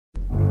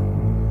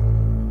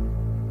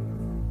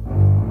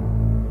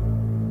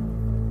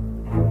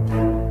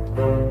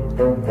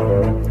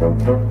All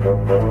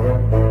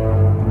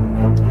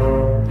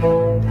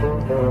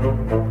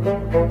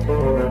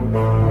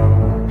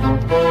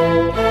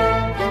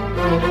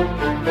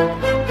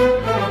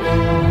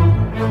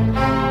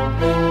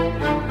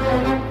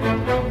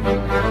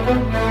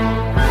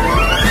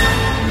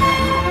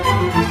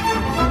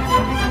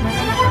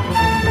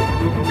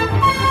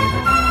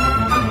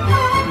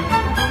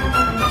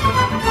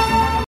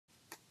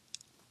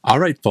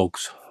right,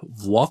 folks,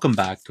 welcome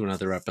back to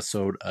another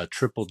episode of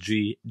Triple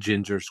G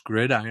Ginger's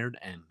Gridiron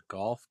and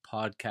Golf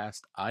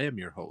Podcast. I am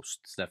your host,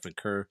 Stephen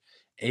Kerr,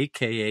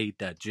 aka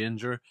Da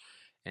Ginger,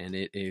 and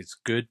it is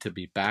good to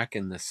be back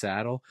in the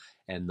saddle.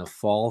 And the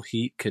fall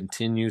heat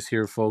continues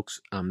here, folks.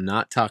 I'm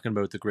not talking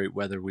about the great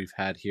weather we've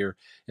had here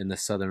in the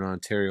Southern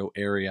Ontario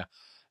area,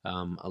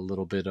 a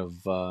little bit of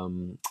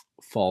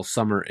fall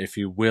summer, if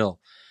you will.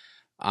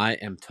 I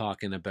am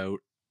talking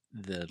about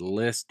the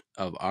list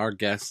of our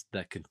guests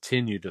that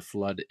continue to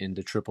flood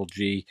into Triple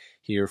G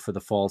here for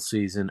the fall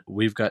season.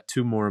 We've got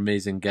two more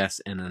amazing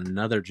guests and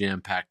another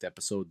jam-packed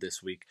episode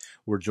this week.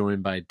 We're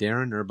joined by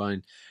Darren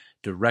Irvine,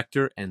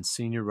 director and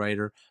senior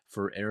writer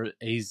for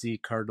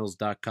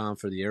azcardinals.com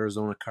for the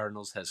Arizona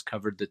Cardinals, has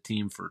covered the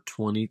team for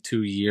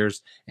 22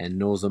 years and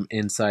knows them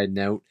inside and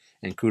out.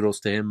 And kudos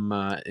to him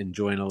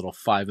enjoying a little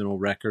 5-0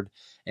 record.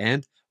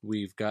 And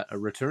we've got a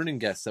returning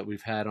guest that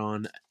we've had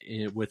on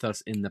with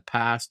us in the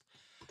past,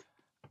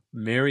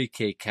 Mary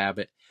Kay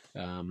Cabot,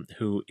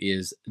 who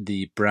is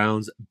the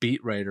Browns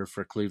beat writer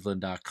for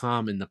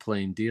Cleveland.com in the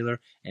Plain Dealer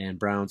and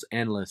Browns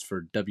analyst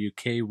for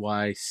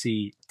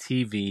WKYC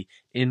TV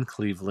in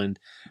Cleveland.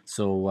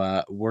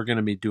 So we're going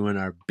to be doing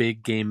our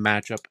big game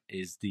matchup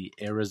is the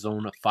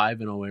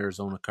 5-0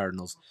 Arizona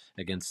Cardinals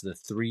against the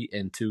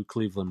 3-2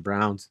 Cleveland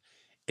Browns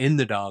in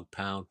the dog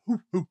pound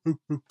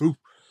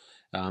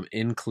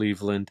in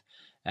Cleveland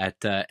at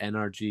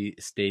NRG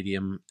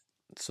Stadium.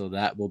 So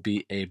that will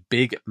be a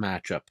big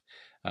matchup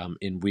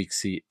in Week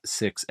 6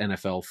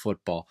 NFL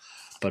football.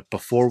 But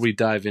before we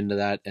dive into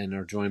that and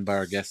are joined by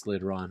our guests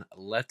later on,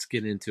 let's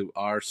get into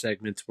our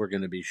segments. We're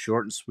going to be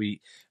short and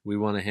sweet. We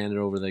want to hand it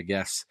over to the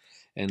guests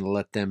and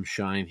let them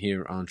shine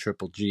here on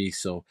Triple G.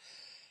 So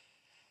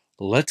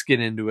let's get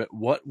into it.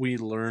 What we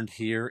learned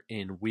here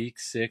in Week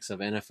 6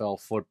 of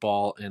NFL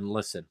football. And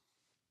listen,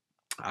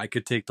 I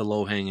could take the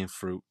low-hanging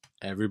fruit.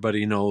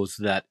 Everybody knows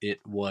that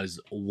it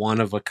was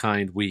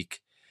one-of-a-kind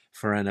week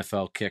for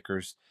NFL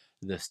kickers.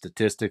 The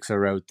statistics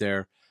are out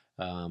there.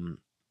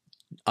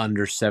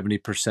 Under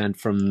 70%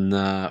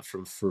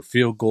 for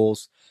field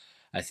goals.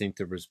 I think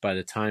there was, by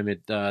the time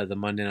the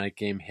Monday night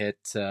game hit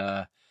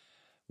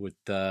with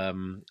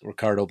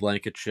Ricardo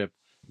Blankenship,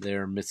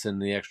 they're missing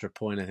the extra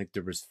point. I think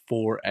there was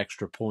 4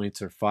 extra points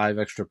or 5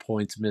 extra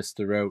points missed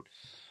throughout.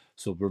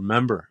 So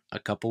remember, a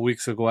couple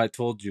weeks ago I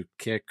told you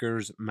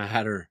kickers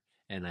matter,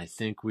 and I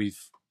think we've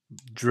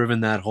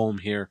driven that home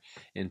here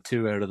in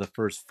 2 out of the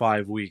first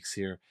 5 weeks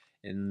here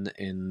in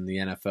the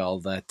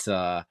NFL,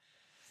 that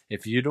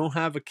if you don't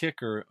have a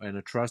kicker and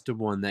a trusted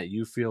one that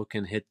you feel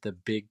can hit the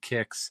big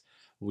kicks,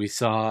 we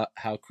saw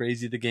how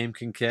crazy the game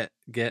can get,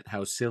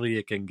 how silly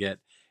it can get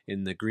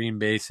in the Green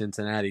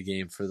Bay-Cincinnati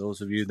game. For those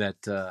of you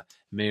that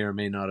may or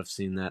may not have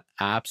seen that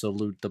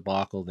absolute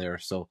debacle there.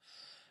 So,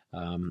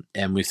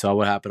 and we saw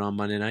what happened on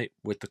Monday night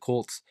with the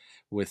Colts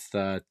with,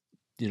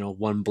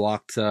 one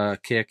blocked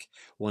kick,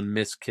 one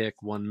missed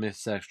kick, one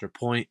missed extra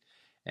point,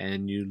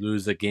 and you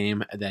lose a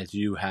game that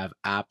you have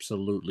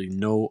absolutely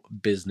no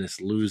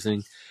business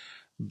losing.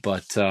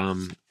 But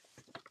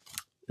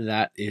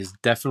that is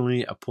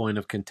definitely a point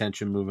of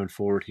contention moving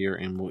forward here,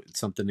 and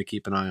something to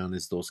keep an eye on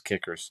is those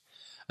kickers.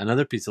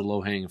 Another piece of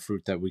low-hanging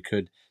fruit that we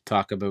could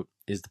talk about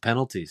is the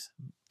penalties,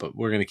 but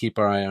we're going to keep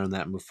our eye on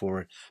that and move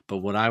forward. But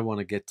what I want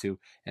to get to,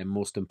 and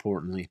most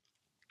importantly,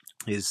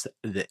 is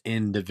the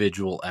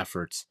individual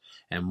efforts.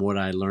 And what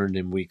I learned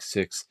in Week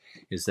 6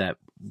 is that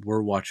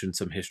we're watching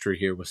some history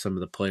here with some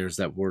of the players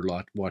that we're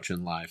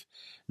watching live.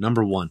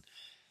 Number one,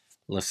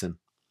 listen,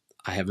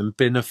 I haven't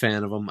been a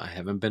fan of him. I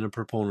haven't been a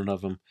proponent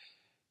of him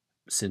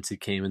since he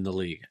came in the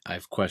league.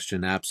 I've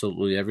questioned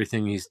absolutely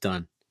everything he's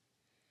done.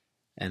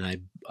 And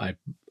I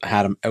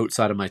had him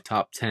outside of my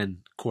top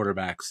 10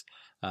 quarterbacks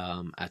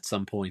at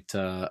some point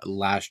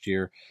last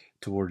year,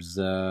 towards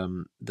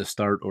the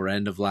start or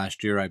end of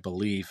last year, I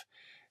believe,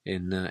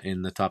 in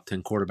the top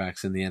 10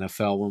 quarterbacks in the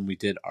NFL when we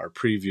did our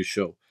preview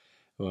show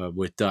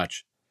with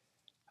Dutch.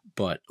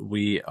 But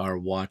we are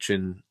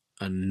watching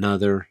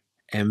another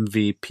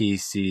MVP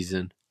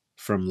season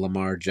from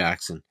Lamar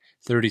Jackson.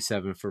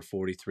 37 for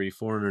 43,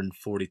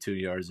 442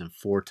 yards and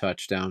 4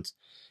 touchdowns.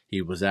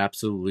 He was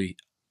absolutely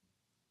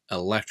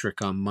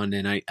electric on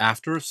Monday night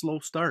after a slow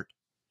start.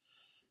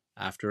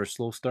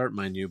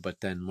 Mind you,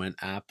 but then went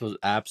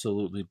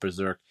absolutely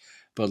berserk.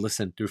 But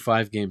listen, through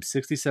 5 games,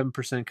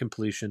 67%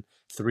 completion,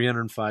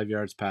 305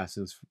 yards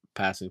passing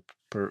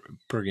per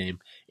game,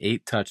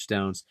 8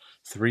 touchdowns,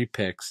 3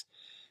 picks.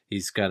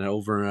 He's got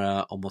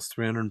over almost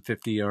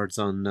 350 yards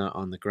on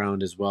the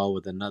ground as well,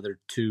 with another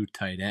 2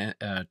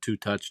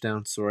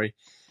 touchdowns.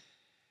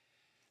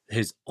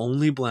 His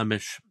only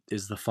blemish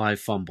is the 5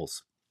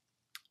 fumbles.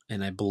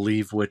 and I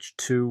believe which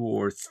 2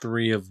 or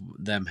 3 of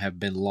them have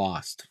been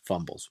lost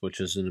fumbles, which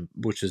is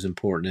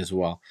important as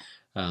well,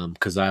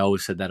 because I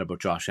always said that about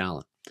Josh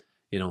Allen.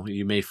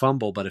 You may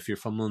fumble, but if you're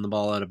fumbling the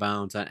ball out of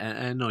bounds,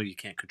 I know you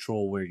can't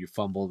control where you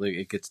fumble;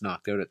 it gets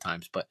knocked out at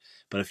times. But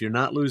if you're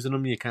not losing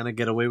them, you kind of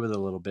get away with it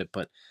a little bit.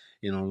 But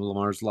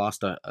Lamar's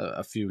lost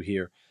a few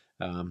here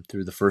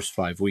through the first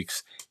 5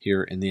 weeks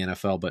here in the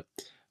NFL. But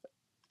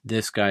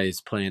this guy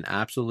is playing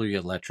absolutely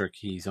electric.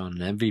 He's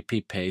on an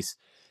MVP pace,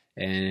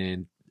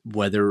 and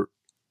whether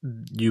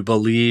you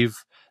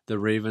believe the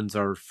Ravens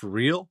are for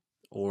real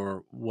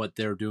or what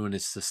they're doing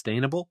is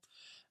sustainable,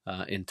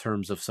 in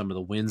terms of some of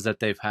the wins that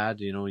they've had.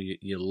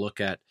 You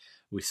look at,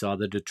 we saw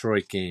the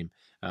Detroit game,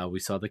 we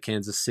saw the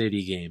Kansas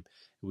City game,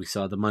 we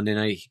saw the Monday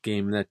night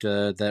game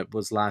that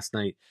was last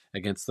night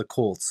against the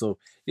Colts. So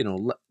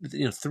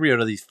 3 out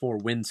of these 4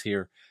 wins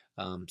here.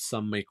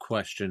 Some may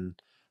question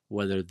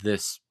whether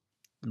this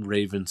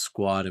Ravens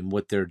squad and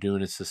what they're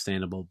doing is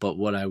sustainable. But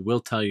what I will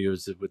tell you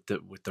is that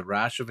with the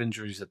rash of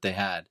injuries that they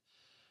had,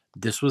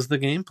 this was the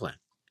game plan,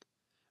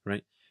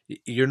 right?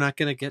 You're not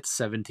going to get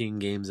 17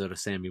 games out of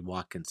Sammy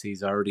Watkins.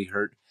 He's already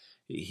hurt.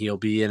 He'll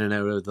be in and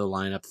out of the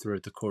lineup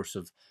throughout the course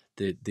of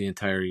the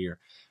entire year.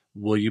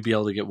 Will you be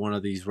able to get one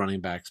of these running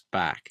backs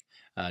back?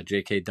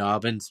 J.K.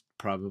 Dobbins,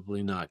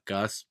 probably not.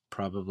 Gus,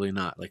 probably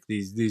not. Like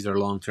these are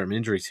long-term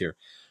injuries here.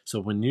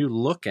 So when you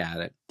look at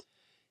it,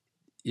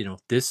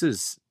 this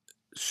is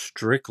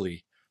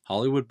strictly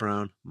Hollywood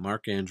Brown,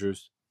 Mark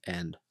Andrews,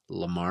 and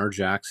Lamar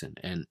Jackson,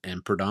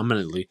 and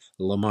predominantly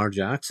Lamar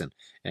Jackson.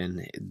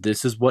 And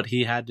this is what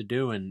he had to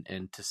do, and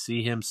to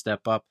see him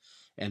step up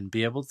and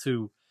be able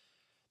to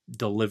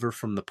deliver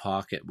from the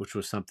pocket, which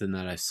was something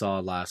that I saw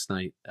last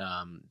night,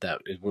 that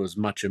it was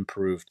much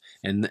improved,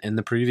 and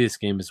the previous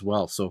game as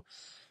well. So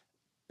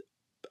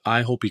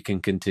I hope he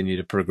can continue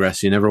to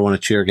progress. You never want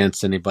to cheer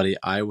against anybody.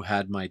 I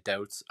had my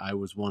doubts. I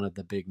was one of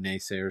the big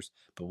naysayers,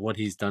 but what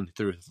he's done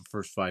through the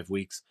first 5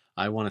 weeks,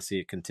 I want to see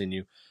it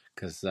continue,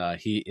 because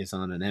he is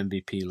on an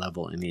MVP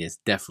level, and he is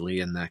definitely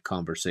in that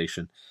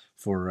conversation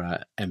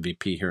for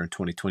MVP here in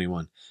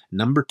 2021.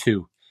 Number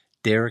 2,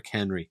 Derrick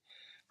Henry,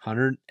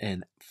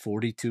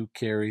 142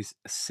 carries,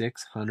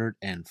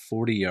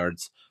 640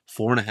 yards,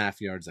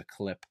 4.5 yards a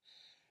clip.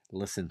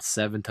 Listen,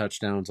 7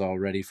 touchdowns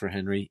already for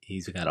Henry.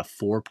 He's got a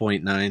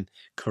 4.9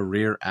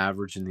 career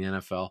average in the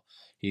NFL.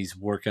 He's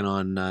working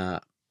on,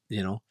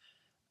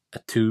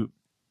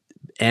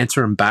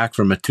 answering back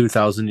from a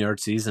 2,000-yard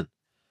season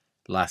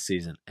last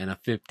season and a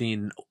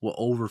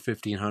over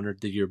 1,500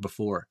 the year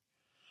before.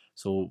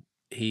 So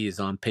he is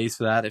on pace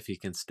for that. If he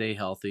can stay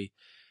healthy,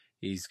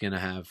 he's going to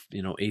have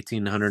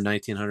 1,800,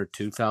 1,900,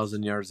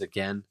 2,000 yards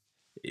again.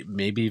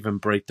 Maybe even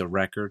break the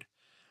record.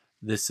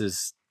 This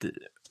is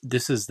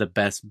the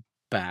best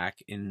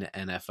back in the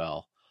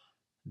NFL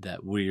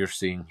that we are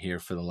seeing here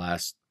for the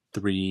last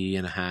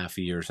 3.5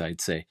 years,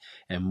 I'd say.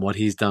 And what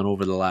he's done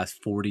over the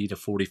last 40 to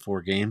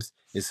 44 games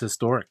is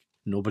historic.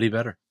 Nobody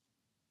better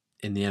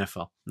in the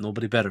NFL.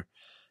 Nobody better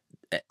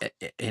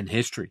in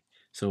history.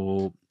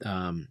 So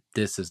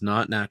this is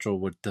not natural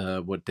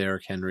what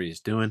Derrick Henry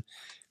is doing.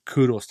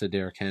 Kudos to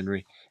Derrick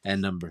Henry.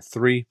 And number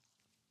 3,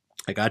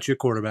 I got you a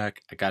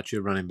quarterback. I got you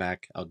a running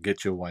back. I'll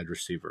get you a wide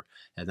receiver.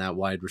 And that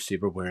wide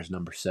receiver wears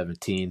number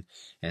 17.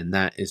 And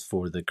that is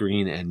for the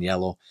green and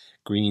yellow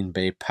Green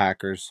Bay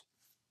Packers.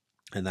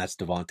 And that's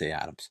Davante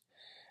Adams.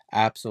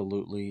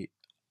 Absolutely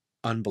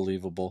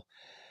unbelievable.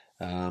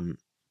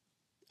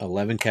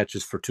 11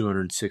 catches for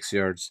 206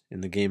 yards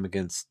in the game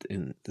against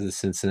the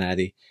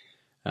Cincinnati.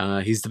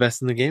 He's the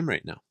best in the game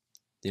right now.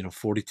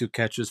 42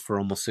 catches for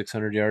almost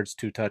 600 yards,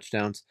 2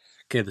 touchdowns.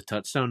 Okay, the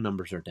touchdown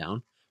numbers are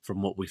down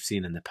from what we've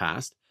seen in the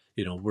past.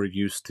 We're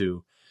used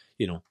to,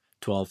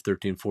 12,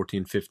 13,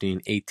 14,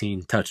 15,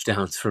 18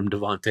 touchdowns from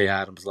Davante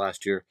Adams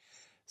last year.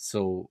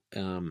 So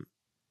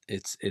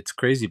it's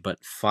crazy,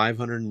 but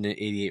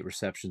 588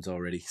 receptions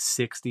already,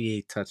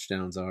 68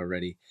 touchdowns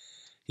already.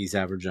 He's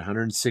averaged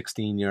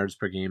 116 yards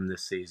per game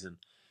this season.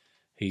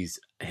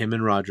 Him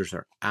and Rodgers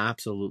are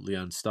absolutely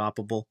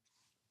unstoppable.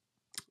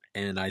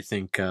 And I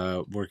think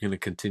we're going to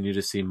continue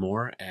to see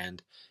more.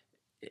 And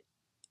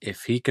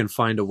if he can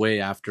find a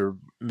way after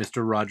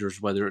Mr.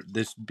 Rodgers, whether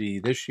this be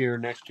this year,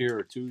 next year,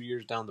 or 2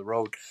 years down the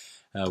road,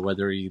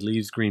 whether he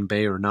leaves Green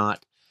Bay or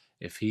not,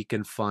 if he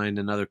can find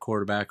another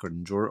quarterback, or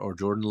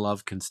Jordan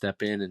Love can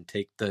step in and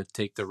take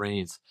the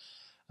reins,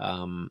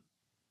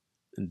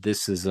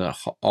 this is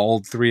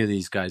all 3 of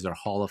these guys are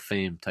Hall of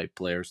Fame type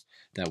players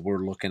that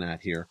we're looking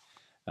at here,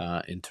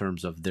 in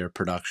terms of their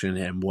production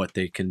and what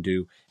they can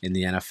do in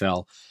the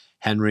NFL.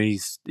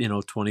 Henry's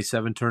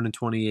 27 turning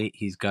 28.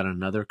 He's got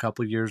another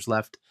couple years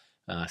left.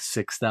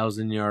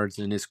 6,000 yards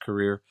in his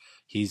career.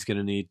 He's going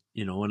to need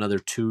another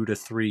 2 to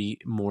 3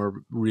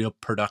 more real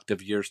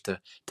productive years to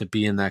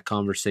be in that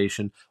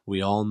conversation.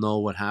 We all know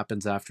what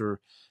happens after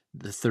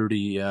the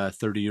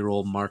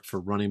 30-year-old mark for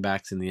running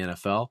backs in the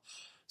NFL.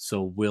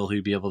 So will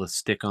he be able to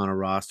stick on a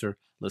roster?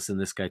 Listen,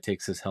 this guy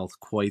takes his health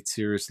quite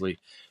seriously.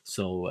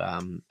 So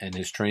and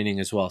his training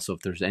as well. So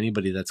if there's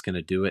anybody that's going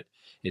to do it,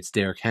 it's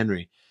Derrick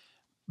Henry.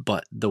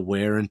 but the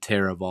wear and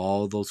tear of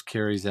all those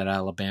carries at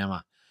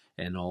Alabama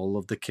and all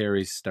of the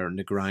carries starting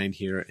to grind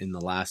here in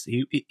the last,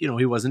 he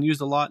wasn't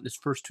used a lot in his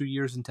first 2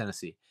 years in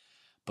Tennessee,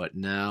 but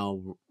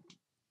now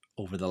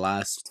over the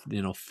last,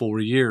 4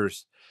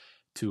 years,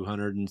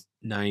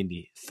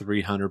 290,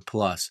 300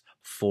 plus,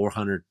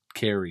 400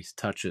 carries,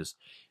 touches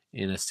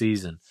in a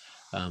season.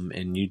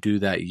 And you do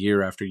that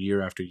year after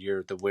year after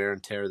year, the wear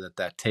and tear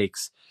that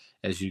takes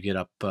as you get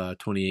up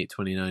 28,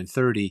 29,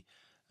 30.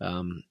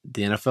 The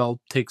NFL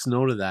takes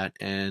note of that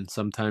and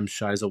sometimes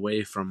shies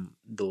away from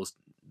those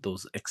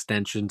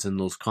extensions and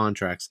those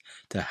contracts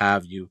to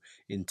have you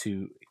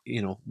into,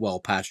 well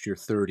past your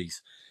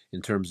 30s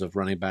in terms of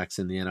running backs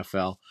in the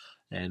NFL.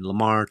 And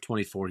Lamar,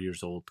 24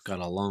 years old, got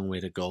a long way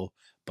to go,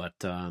 but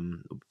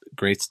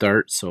great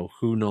start. So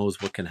who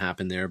knows what can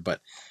happen there, but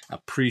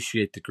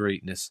appreciate the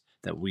greatness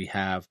that we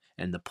have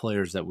and the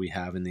players that we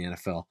have in the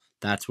NFL.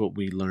 That's what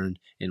we learned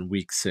in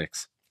week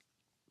 6.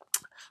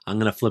 I'm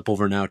going to flip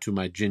over now to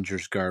my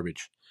Ginger's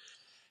Garbage.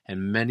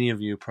 And many of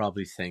you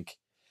probably think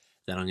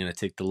that I'm going to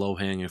take the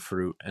low-hanging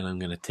fruit and I'm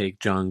going to take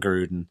Jon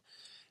Gruden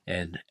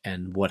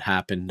and what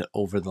happened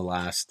over the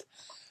last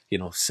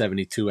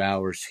 72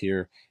 hours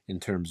here in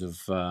terms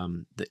of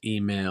the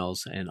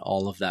emails and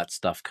all of that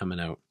stuff coming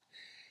out.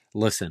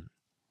 Listen,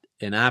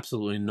 in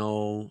absolutely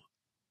no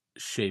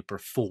shape or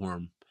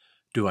form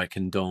do I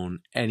condone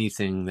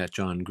anything that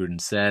Jon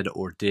Gruden said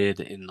or did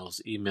in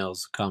those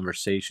emails,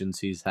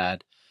 conversations he's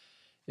had.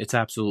 It's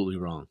absolutely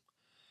wrong.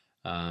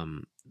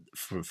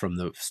 From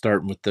the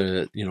starting with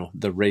the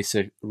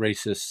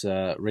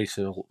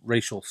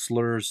racial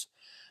slurs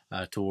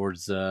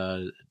towards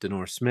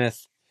Denore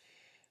Smith,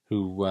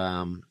 who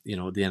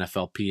the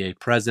NFLPA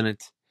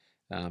president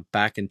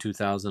back in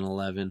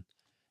 2011.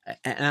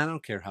 And I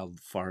don't care how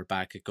far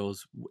back it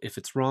goes. If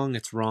it's wrong,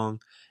 it's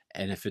wrong.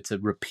 And if it's a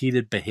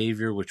repeated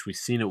behavior, which we've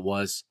seen it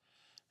was,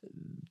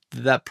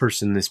 that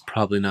person is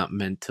probably not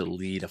meant to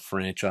lead a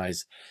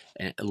franchise,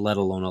 let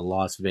alone a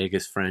Las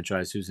Vegas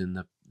franchise who's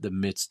in the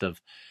midst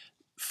of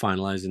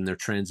finalizing their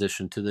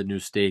transition to the new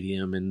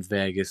stadium in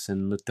Vegas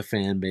and with the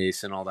fan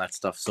base and all that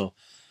stuff. So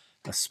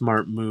a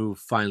smart move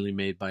finally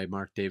made by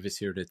Mark Davis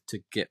here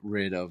to get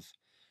rid of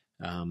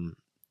and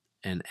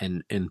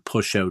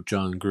push out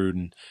Jon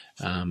Gruden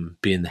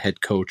being the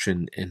head coach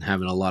and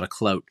having a lot of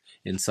clout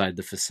inside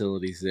the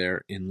facilities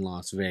there in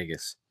Las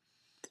Vegas.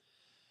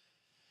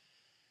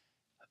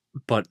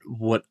 But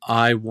what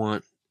I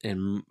want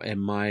and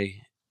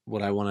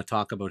what I want to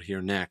talk about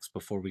here next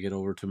before we get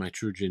over to my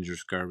true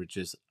Ginger's Garbage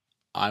is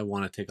I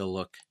want to take a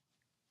look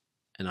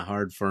and a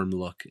hard, firm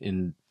look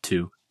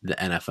into the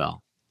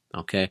NFL.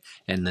 Okay?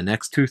 And the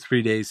next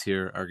 2-3 days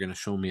here are going to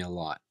show me a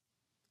lot.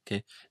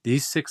 Okay?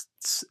 These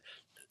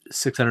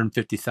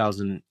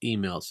 650,000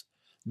 emails,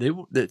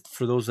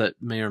 for those that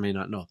may or may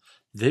not know,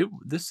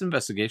 this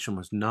investigation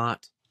was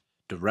not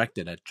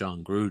directed at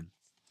Jon Gruden.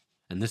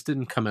 And this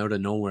didn't come out of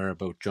nowhere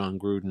about Jon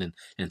Gruden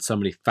and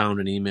somebody found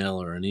an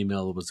email or an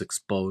email that was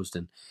exposed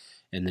and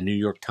the New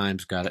York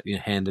Times got it,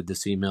 handed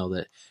this email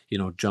that,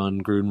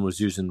 Jon Gruden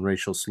was using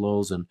racial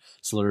slurs and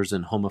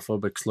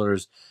homophobic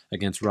slurs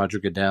against Roger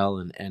Goodell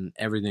and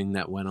everything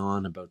that went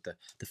on about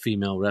the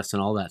female refs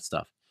and all that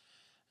stuff.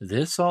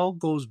 This all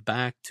goes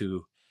back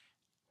to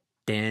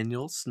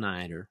Daniel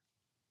Snyder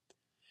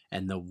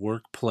and the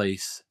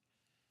workplace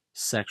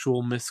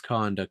sexual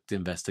misconduct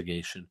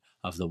investigation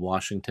of the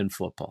Washington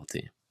football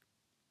team.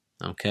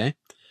 Okay?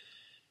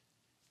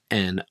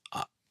 And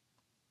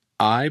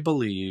I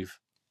believe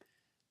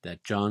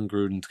that Jon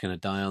Gruden's going to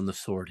die on the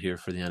sword here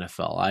for the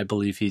NFL. I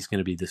believe he's going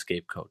to be the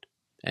scapegoat.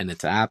 And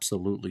it's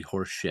absolutely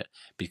horseshit.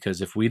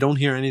 Because if we don't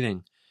hear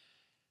anything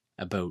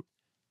about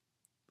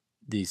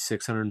these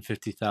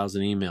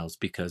 650,000 emails,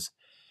 because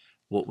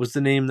what was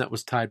the name that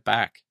was tied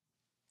back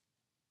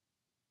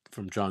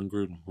from Jon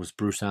Gruden was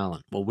Bruce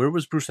Allen. Well, where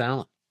was Bruce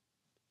Allen?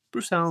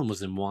 Bruce Allen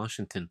was in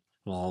Washington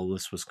while all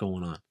this was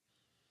going on.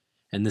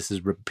 And this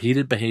is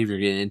repeated behavior.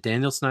 And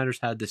Daniel Snyder's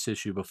had this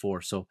issue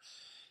before. So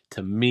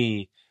to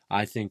me,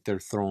 I think they're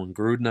throwing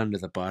Gruden under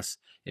the bus.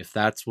 If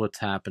that's what's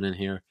happening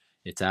here,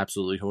 it's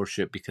absolutely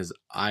horseshit because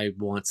I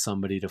want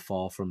somebody to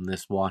fall from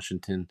this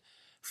Washington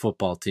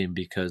football team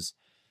because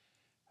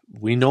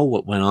we know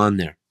what went on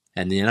there.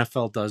 And the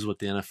NFL does what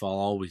the NFL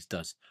always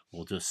does.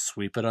 We'll just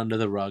sweep it under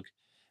the rug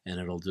and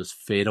it'll just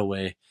fade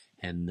away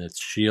and the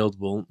shield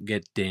won't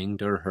get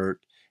dinged or hurt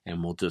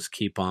and we'll just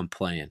keep on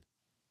playing.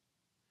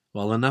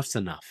 Well, enough's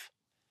enough.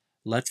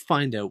 Let's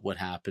find out what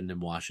happened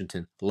in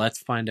Washington. Let's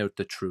find out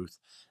the truth.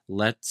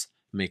 Let's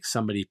make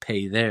somebody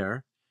pay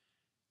there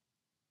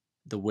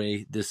the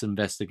way this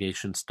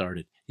investigation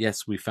started.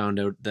 Yes, we found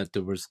out that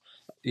there was,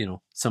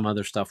 some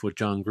other stuff with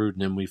Jon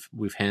Gruden, and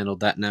we've handled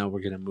that now.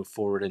 We're going to move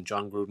forward, and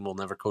Jon Gruden will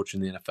never coach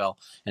in the NFL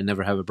and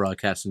never have a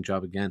broadcasting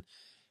job again.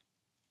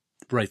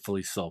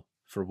 Rightfully so,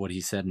 for what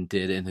he said and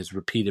did and his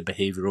repeated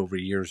behavior over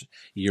years,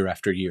 year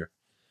after year.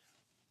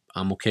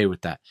 I'm okay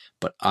with that.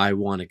 But I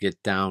want to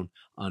get down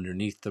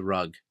underneath the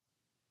rug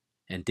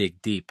and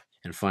dig deep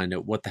and find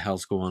out what the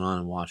hell's going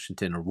on in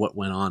Washington or what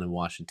went on in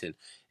Washington.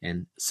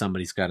 And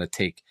somebody's got to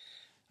take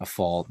a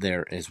fall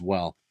there as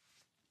well.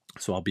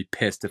 So I'll be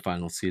pissed if I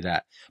don't see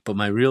that. But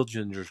my real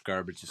Ginger's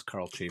garbage is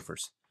Carl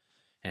Chafers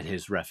and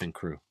his reffing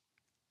crew.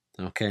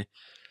 Okay?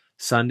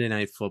 Sunday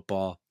Night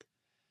Football.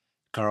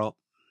 Carl,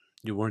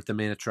 you weren't the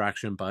main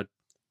attraction, bud.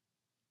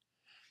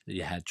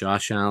 You had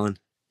Josh Allen.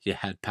 You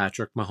had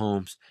Patrick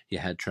Mahomes. You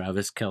had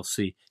Travis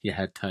Kelce. You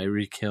had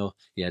Tyreek Hill.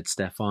 You had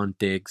Stephon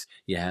Diggs.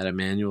 You had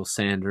Emmanuel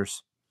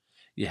Sanders.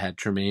 You had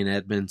Tremaine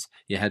Edmonds.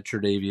 You had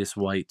Tre'Davious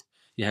White.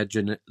 You had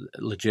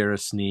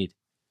L'Jarius Sneed.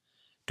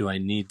 Do I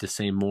need to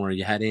say more?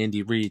 You had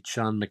Andy Reid,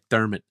 Sean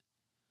McDermott.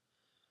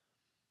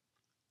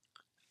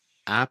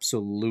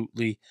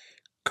 Absolutely.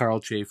 Carl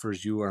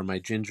Chafers, you are my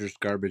Ginger's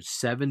garbage.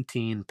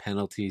 17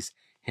 penalties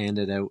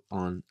handed out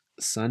on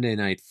Sunday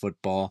Night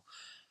Football.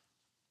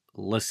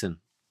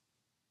 Listen,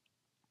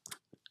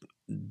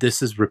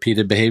 this is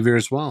repeated behavior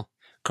as well.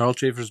 Carl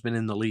Chafers been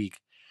in the league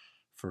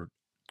for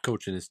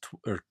coaching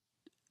or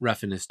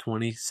reffing his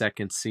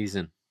 22nd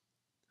season.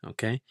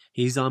 Okay,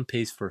 he's on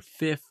pace for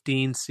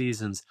 15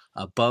 seasons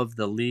above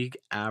the league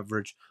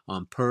average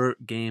on per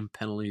game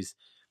penalties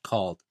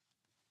called.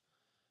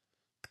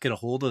 Get a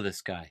hold of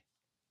this guy.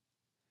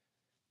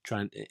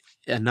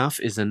 Enough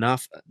is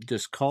enough.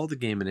 Just call the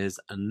game. It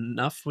is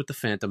enough with the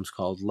Phantoms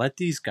called. Let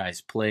these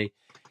guys play.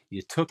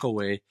 You took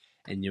away,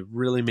 and you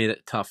really made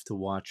it tough to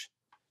watch.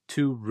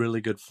 Two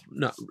really good.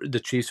 No, the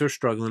Chiefs are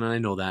struggling, I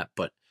know that,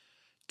 but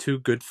two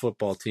good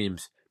football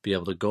teams be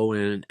able to go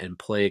in and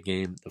play a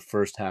game. The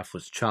first half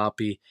was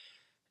choppy,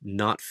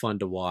 not fun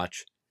to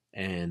watch,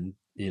 and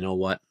you know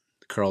what,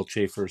 Carl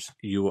Chafers,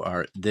 you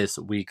are this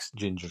week's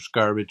Ginger's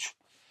garbage.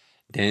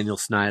 Daniel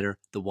Snyder,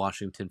 the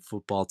Washington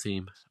football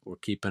team, we're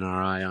keeping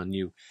our eye on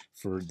you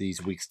for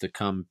these weeks to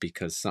come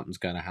because something's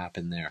got to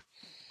happen there.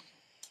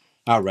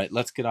 All right,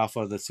 let's get off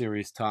of the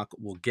serious talk.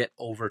 We'll get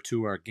over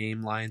to our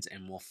game lines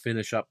and we'll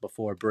finish up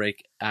before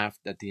break at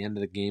the end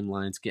of the game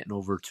lines, getting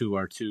over to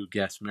our two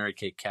guests, Mary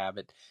Kay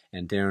Cabot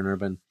and Darren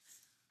Urban,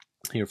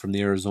 here from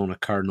the Arizona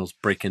Cardinals,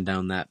 breaking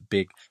down that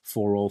big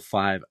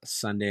 4:05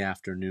 Sunday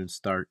afternoon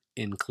start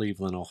in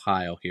Cleveland,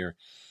 Ohio here.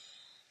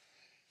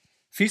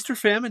 Feast or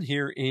famine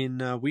here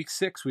in week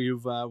 6.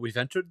 We've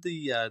entered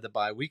the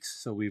bye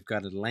weeks, so we've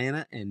got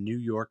Atlanta and New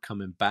York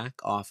coming back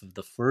off of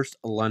the first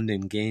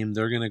London game.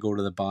 They're going to go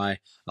to the bye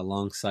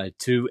alongside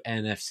two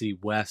NFC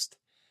West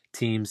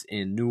teams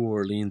in New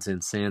Orleans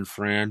and San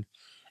Fran,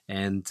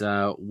 and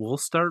we'll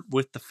start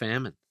with the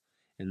famine.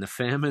 And the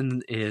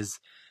famine is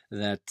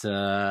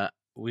that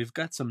we've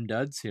got some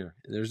duds here.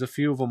 There's a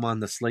few of them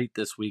on the slate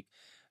this week.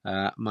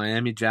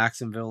 Miami,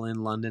 Jacksonville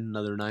in London,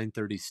 another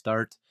 9:30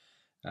 start.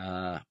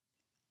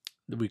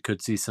 We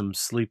could see some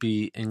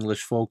sleepy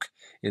English folk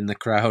in the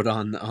crowd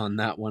on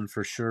that one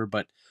for sure.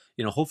 But,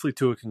 hopefully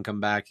Tua can come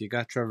back. You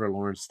got Trevor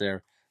Lawrence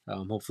there.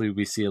 Hopefully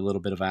we see a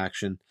little bit of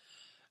action.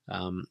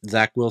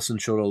 Zach Wilson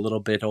showed a little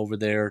bit over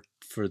there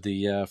for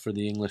the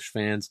English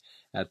fans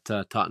at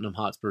Tottenham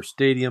Hotspur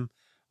Stadium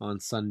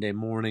on Sunday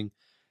morning.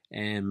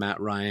 And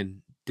Matt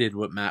Ryan did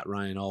what Matt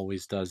Ryan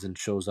always does and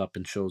shows up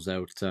and shows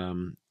out.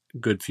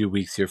 Good few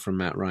weeks here from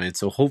Matt Ryan.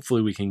 So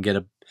hopefully we can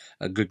get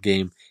a good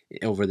game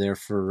over there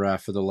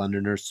for the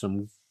Londoners.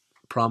 Some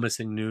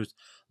promising news,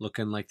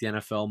 looking like the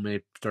NFL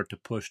may start to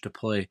push to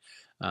play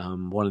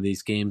one of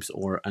these games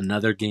or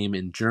another game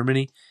in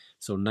Germany.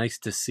 So nice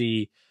to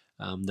see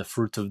the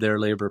fruits of their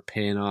labor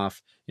paying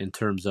off in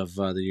terms of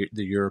the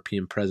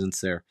European presence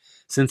there.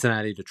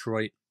 Cincinnati,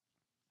 Detroit,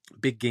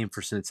 big game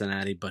for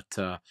Cincinnati, but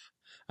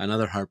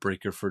another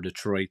heartbreaker for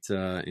Detroit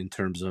in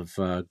terms of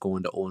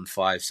going to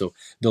 0-5. So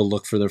they'll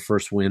look for their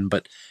first win,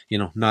 but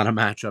not a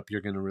matchup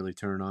you're going to really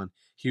turn on.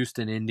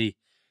 Houston, Indy,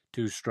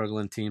 two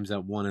struggling teams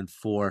at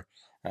 1-4.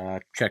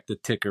 Check the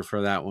ticker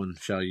for that one,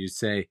 shall you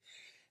say.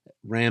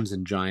 Rams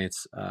and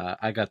Giants.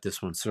 I got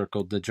this one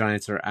circled. The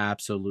Giants are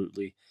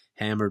absolutely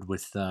hammered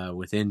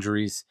with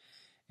injuries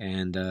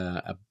and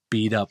a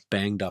beat up,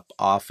 banged up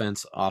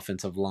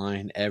offensive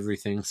line,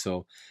 everything.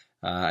 So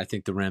I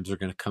think the Rams are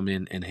going to come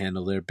in and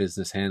handle their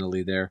business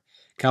handily there.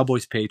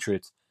 Cowboys,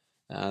 Patriots.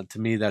 To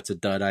me, that's a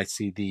dud. I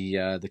see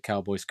the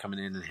Cowboys coming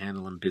in and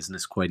handling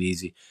business quite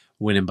easy,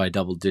 winning by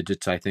double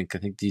digits. I think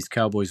these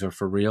Cowboys are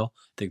for real.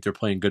 I think they're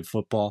playing good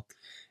football,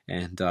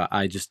 and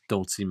I just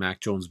don't see Mac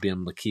Jones being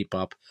able to keep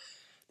up.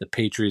 The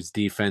Patriots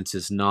defense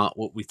is not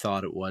what we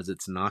thought it was.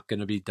 It's not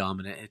going to be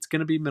dominant. It's going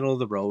to be middle of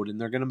the road,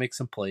 and they're going to make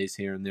some plays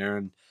here and there,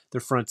 and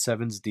their front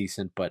seven's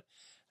decent, but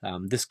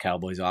this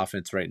Cowboys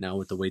offense right now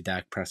with the way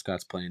Dak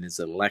Prescott's playing is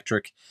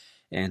electric,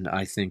 and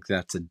I think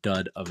that's a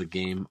dud of a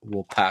game.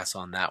 We'll pass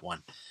on that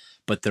one.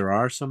 But there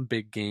are some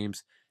big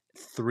games,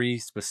 3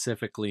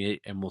 specifically,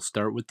 and we'll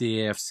start with the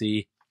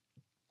AFC.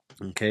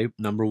 Okay,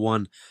 number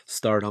 1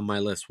 start on my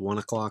list, 1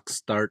 o'clock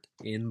start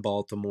in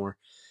Baltimore.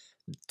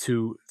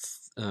 2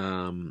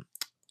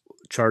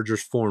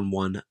 Chargers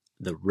 4-1.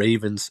 The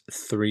Ravens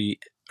 3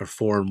 or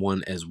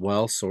 4-1 as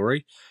well.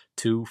 Sorry,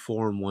 2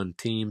 4-1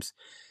 teams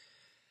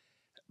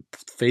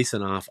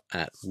facing off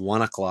at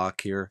 1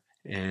 o'clock here,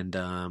 and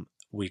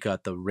we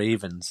got the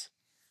Ravens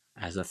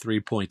as a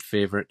 3-point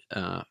favorite,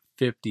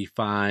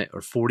 55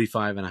 or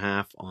 45 and a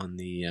half on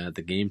the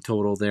game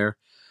total there,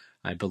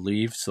 I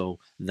believe. So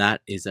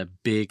that is a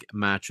big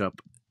matchup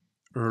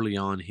early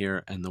on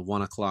here in the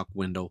 1 o'clock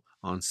window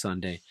on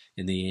Sunday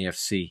in the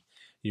AFC.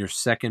 Your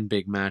second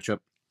big matchup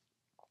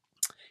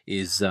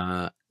is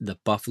the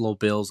Buffalo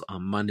Bills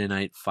on Monday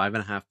night,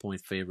 5.5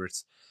 point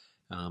favorites.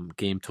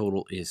 Game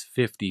total is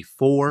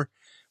 54,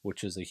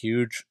 which is a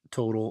huge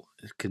total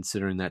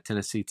considering that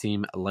Tennessee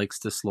team likes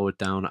to slow it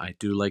down. I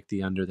do like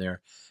the under there,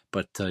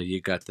 but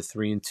you got the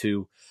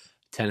 3-2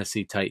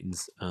 Tennessee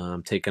Titans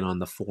taking on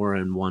the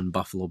 4-1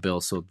 Buffalo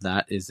Bills. So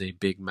that is a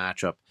big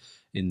matchup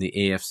in the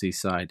AFC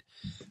side.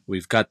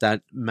 We've got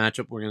that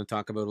matchup we're going to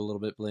talk about a little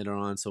bit later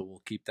on, so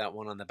we'll keep that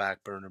one on the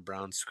back burner,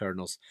 Browns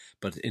Cardinals.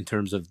 But in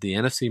terms of the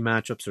NFC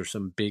matchups, there's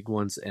some big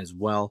ones as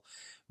well.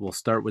 We'll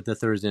start with the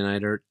Thursday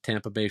nighter,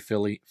 Tampa Bay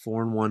Philly,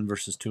 4-1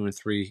 versus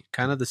 2-3.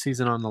 Kind of the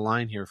season on the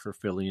line here for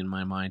Philly in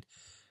my mind.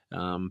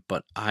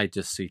 But I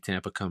just see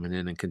Tampa coming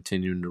in and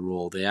continuing to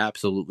roll. They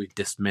absolutely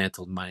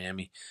dismantled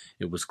Miami.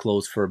 It was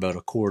close for about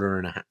a quarter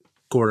and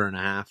a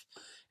half,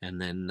 and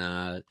then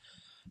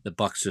the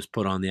Bucs just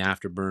put on the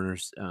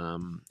afterburners.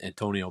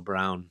 Antonio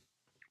Brown,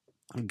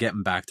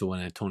 getting back to what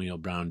Antonio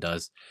Brown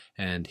does,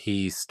 and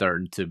he's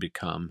starting to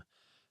become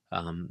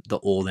the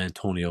old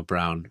Antonio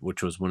Brown,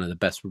 which was one of the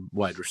best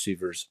wide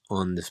receivers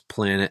on this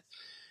planet.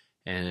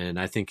 And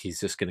I think he's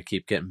just going to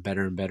keep getting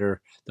better and better.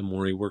 The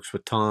more he works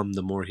with Tom,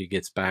 the more he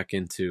gets back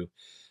into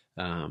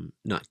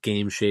not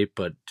game shape,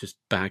 but just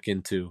back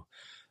into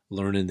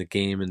learning the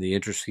game and the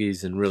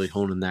intricacies and really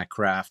honing that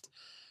craft.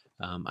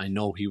 I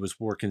know he was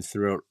working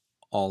throughout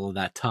all of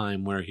that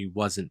time where he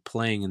wasn't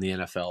playing in the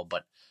NFL,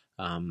 but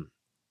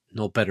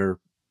no better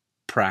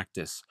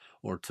practice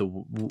or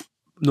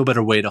no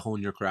better way to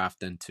hone your craft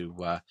than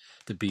to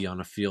be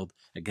on a field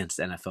against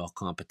NFL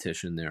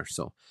competition there.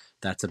 So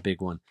that's a big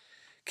one.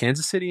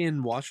 Kansas City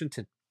and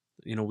Washington.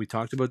 We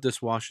talked about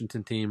this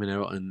Washington team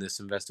and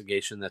this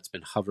investigation that's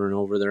been hovering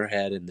over their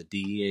head, and the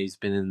DEA's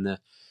been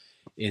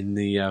in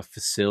the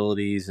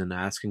facilities and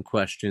asking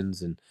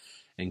questions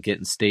and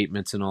getting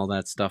statements and all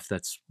that stuff.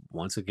 That's,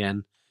 once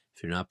again,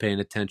 if you're not paying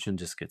attention,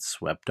 just gets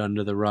swept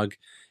under the rug.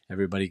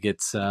 Everybody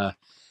gets the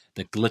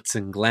glitz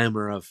and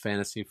glamour of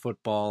fantasy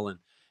football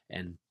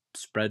and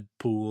spread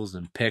pools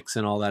and picks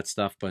and all that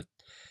stuff, but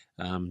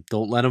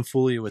don't let them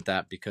fool you with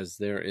that, because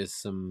there is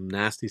some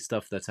nasty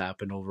stuff that's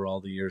happened over all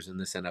the years in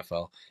this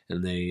NFL,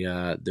 and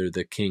they're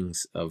the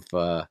kings of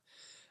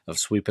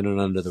sweeping it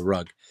under the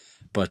rug.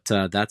 But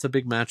that's a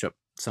big matchup.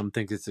 Some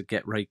think it's a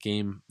get right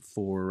game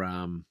for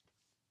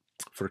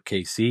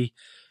KC.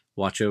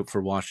 Watch out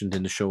for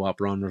Washington to show up.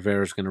 Ron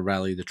Rivera is going to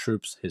rally the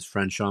troops. His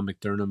friend Sean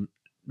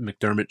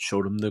McDermott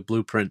showed him the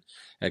blueprint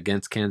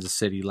against Kansas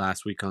City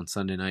last week on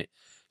Sunday night,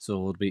 so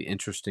it'll be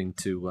interesting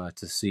to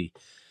see.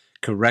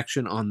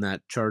 Correction on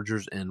that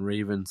Chargers and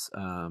Ravens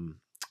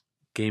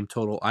game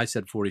total. I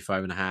said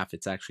 45.5.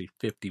 It's actually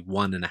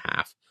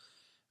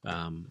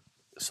 51.5.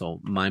 So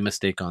my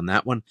mistake on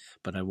that one,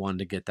 but I wanted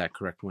to get that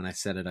correct. When I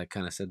said it, I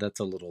kind of said that's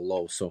a little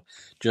low. So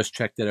just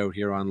checked it out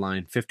here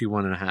online.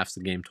 51.5 is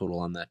the game total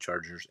on that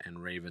Chargers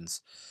and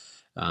Ravens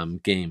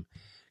game.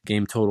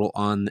 Game total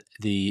on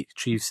the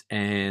Chiefs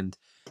and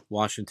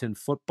Washington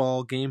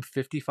football game,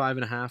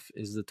 55.5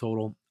 is the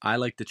total. I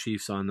like the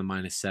Chiefs on the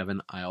 -7.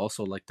 I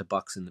also like the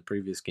Bucs in the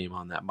previous game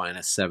on that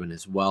 -7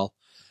 as well.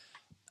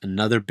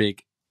 Another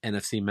big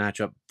NFC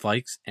matchup,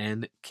 Vikes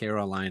and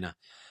Carolina.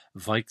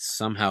 Vikes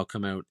somehow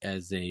come out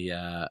as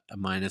a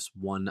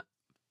 -1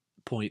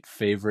 point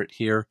favorite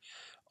here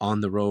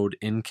on the road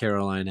in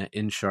Carolina,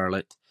 in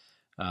Charlotte.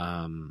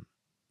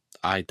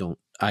 I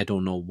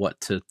don't know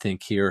what to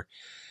think here.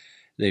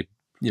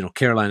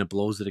 Carolina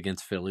blows it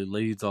against Philly,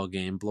 leads all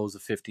game, blows a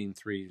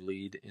 15-3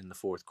 lead in the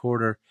fourth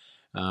quarter.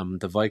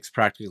 The Vikes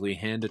practically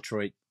hand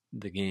Detroit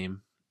the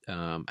game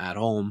at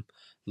home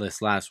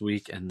last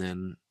week, and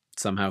then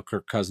somehow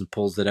Kirk Cousins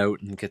pulls it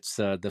out and gets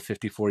the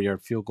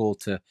 54-yard field goal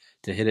to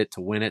hit it,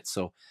 to win it.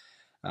 So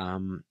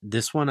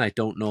this one, I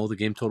don't know. The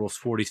game total is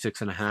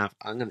 46.5.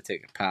 I'm going to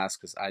take a pass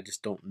because I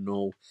just don't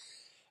know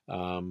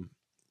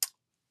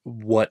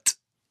what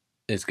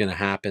is going to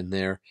happen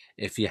there.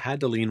 If you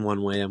had to lean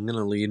one way, I'm going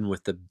to lean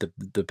with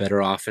the better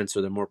offense,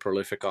 or the more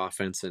prolific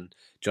offense, and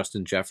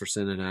Justin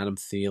Jefferson and Adam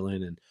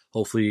Thielen, and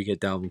hopefully you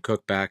get Dalvin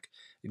Cook back.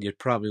 I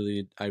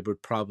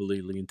would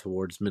probably lean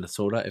towards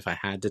Minnesota if I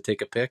had to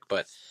take a pick,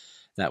 but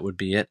that would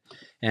be it.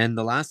 And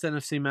the last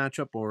NFC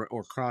matchup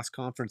or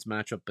cross-conference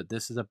matchup, but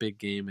this is a big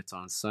game. It's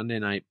on Sunday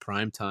night,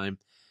 prime time.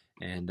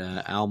 And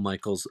Al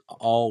Michaels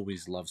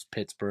always loves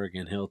Pittsburgh,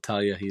 and he'll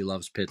tell you he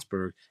loves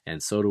Pittsburgh,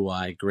 and so do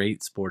I.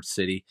 Great sports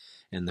city.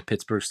 And the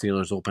Pittsburgh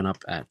Steelers open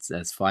up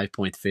as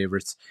 5-point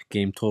favorites,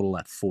 game total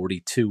at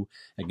 42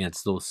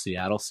 against those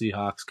Seattle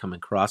Seahawks coming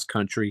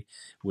cross-country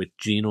with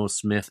Geno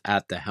Smith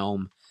at the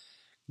helm.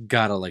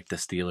 Gotta like the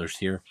Steelers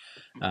here.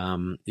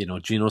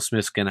 Geno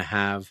Smith's going to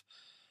have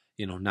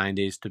 9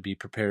 days to be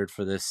prepared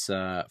for this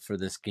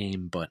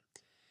game, but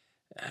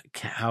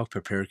how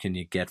prepared can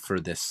you get for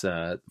this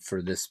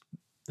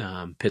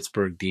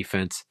Pittsburgh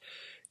defense?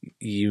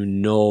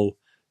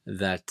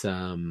 that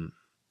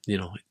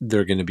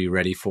they're going to be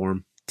ready for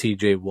him.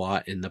 TJ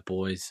Watt and the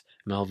boys,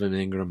 Melvin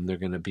Ingram, they're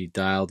going to be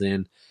dialed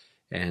in,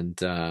 and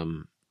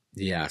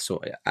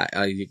so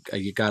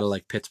you got to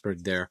like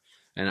Pittsburgh there,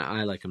 and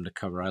I like them to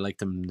cover. I like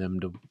them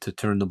to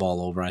turn the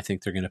ball over. I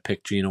think they're going to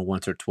pick Geno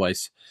once or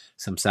twice,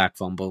 some sack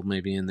fumble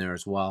maybe in there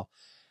as well.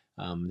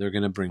 They're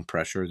going to bring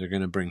pressure. They're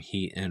going to bring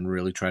heat and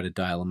really try to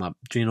dial him up.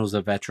 Geno's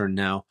a veteran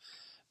now,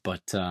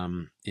 but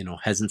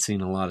hasn't seen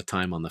a lot of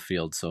time on the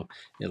field, so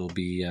it'll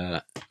be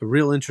a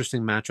real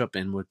interesting matchup.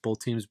 And with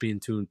both teams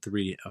being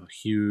 2-3, a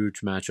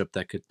huge matchup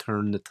that could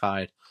turn the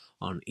tide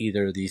on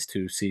either of these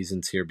two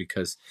seasons here.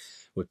 Because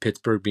with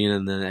Pittsburgh being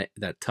in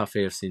that tough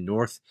AFC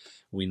North,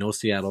 we know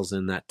Seattle's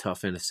in that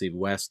tough NFC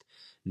West.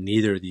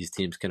 Neither of these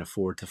teams can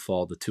afford to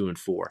fall to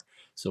 2-4.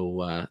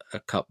 So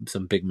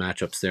some big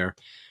matchups there,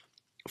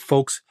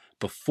 folks.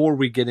 Before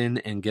we get in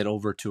and get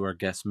over to our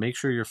guests, make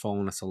sure you're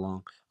following us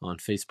along on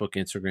Facebook,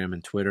 Instagram,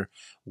 and Twitter.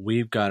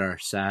 We've got our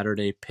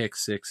Saturday Pick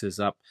Sixes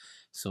up,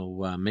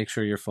 so make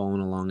sure you're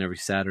following along every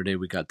Saturday.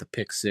 We got the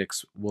Pick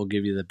Six. We'll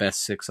give you the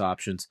best 6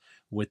 options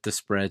with the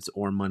spreads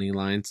or money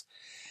lines.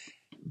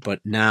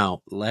 But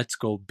now, let's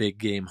go big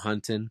game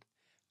hunting.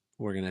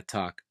 We're going to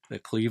talk the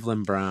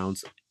Cleveland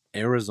Browns,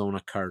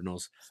 Arizona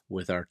Cardinals,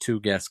 with our 2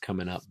 guests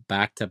coming up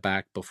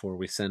back-to-back before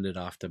we send it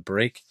off to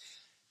break.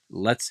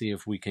 Let's see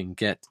if we can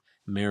get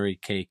Mary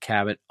Kay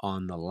Cabot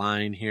on the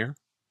line here.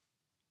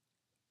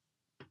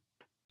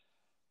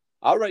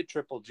 All right,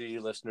 Triple G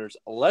listeners,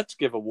 let's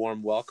give a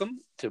warm welcome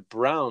to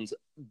Browns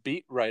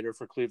beat writer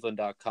for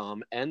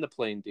Cleveland.com and the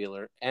Plain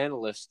Dealer,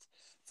 analyst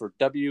for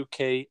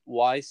WKYC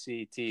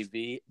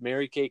TV,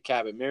 Mary Kay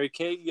Cabot. Mary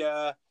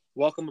Kay,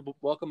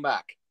 welcome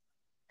back.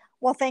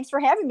 Well, thanks for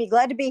having me.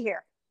 Glad to be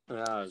here. It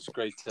was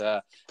great.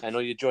 I know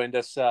you joined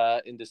us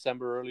in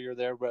December earlier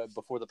there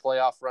before the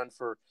playoff run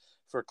for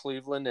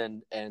Cleveland,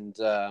 and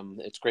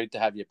it's great to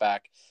have you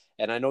back.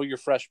 And I know you're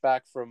fresh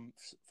back from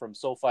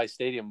SoFi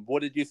Stadium.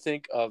 What did you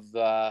think of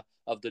the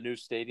new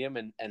stadium,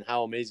 and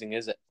how amazing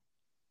is it?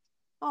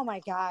 Oh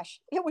my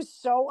gosh, it was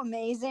so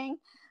amazing.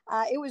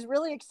 It was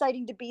really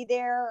exciting to be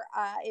there.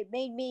 It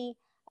made me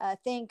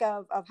think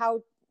of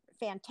how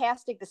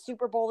fantastic the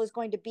Super Bowl is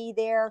going to be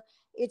there.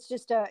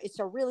 It's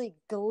a really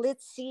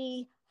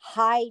glitzy,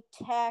 high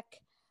tech,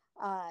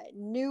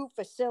 new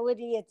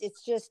facility. It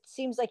just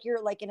seems like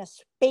you're like in a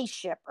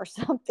spaceship or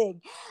something.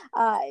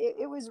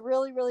 It was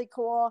really, really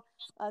cool.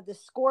 The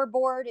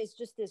scoreboard is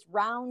just this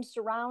round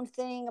surround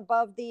thing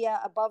above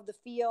the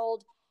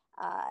field.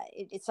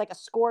 It's like a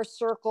score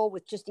circle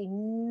with just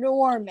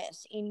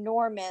enormous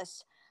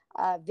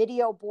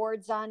video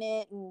boards on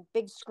it and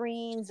big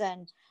screens,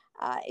 and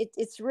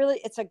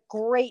it's a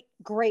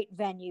great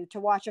venue to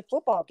watch a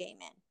football game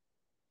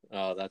in.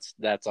 Oh,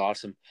 that's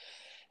awesome.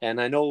 And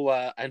I know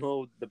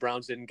the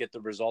Browns didn't get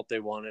the result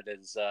they wanted,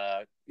 as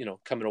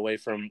coming away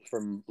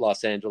from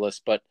Los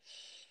Angeles, but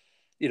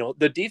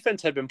the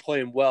defense had been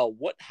playing well.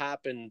 What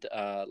happened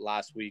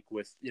last week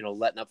with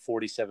letting up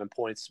 47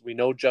 points? We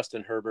know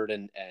Justin Herbert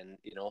and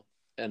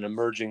an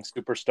emerging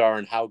superstar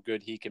and how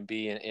good he can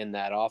be in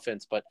that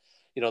offense, but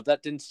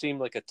that didn't seem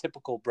like a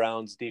typical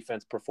Browns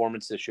defense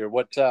performance this year.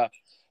 What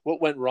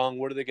went wrong?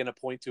 What are they going to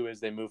point to as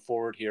they move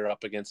forward here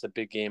up against a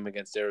big game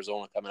against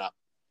Arizona coming up?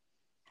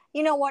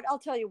 You know what? I'll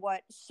tell you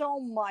what, so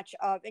much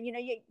of, and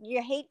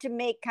you hate to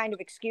make kind of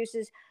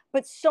excuses,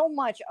 but so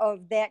much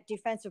of that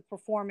defensive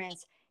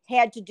performance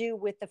had to do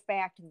with the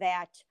fact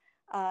that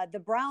the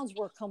Browns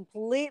were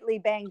completely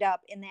banged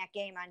up in that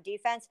game on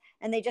defense,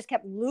 and they just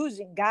kept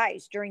losing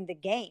guys during the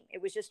game.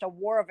 It was just a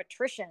war of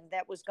attrition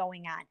that was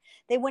going on.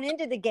 They went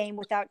into the game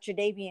without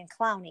Jadeveon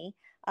Clowney,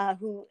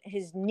 who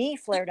his knee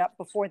flared up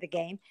before the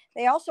game.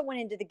 They also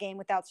went into the game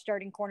without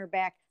starting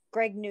cornerback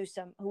Greg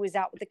Newsome, who was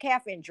out with a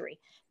calf injury.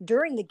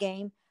 During the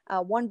game,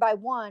 one by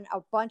one,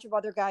 a bunch of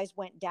other guys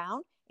went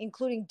down,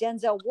 including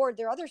Denzel Ward,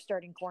 their other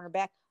starting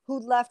cornerback, who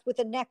left with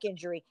a neck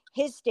injury.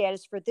 His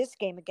status for this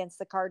game against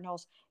the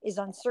Cardinals is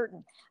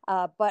uncertain.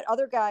 But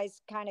other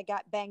guys kind of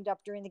got banged up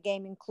during the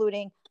game,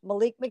 including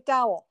Malik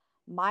McDowell,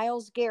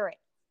 Myles Garrett,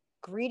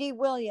 Greedy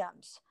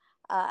Williams,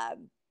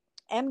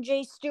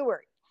 MJ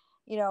Stewart,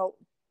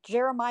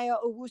 Jeremiah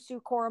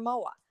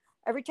Owusu-Koramoah.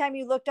 Every time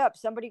you looked up,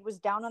 somebody was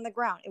down on the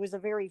ground. It was a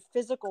very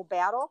physical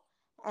battle,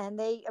 and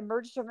they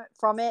emerged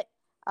from it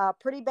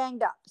pretty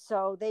banged up.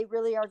 So they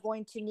really are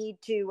going to need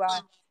to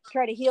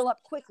try to heal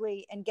up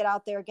quickly and get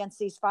out there against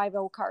these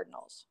 5-0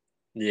 Cardinals.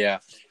 Yeah.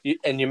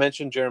 And you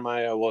mentioned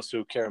Jeremiah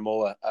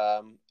Owusu-Koramoah.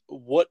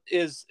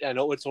 I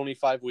know it's only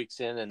 5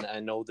 weeks in, and I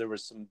know there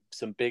was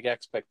some big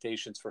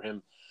expectations for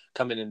him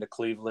coming into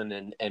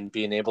Cleveland and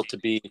being able to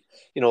be,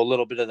 a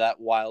little bit of that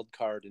wild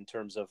card in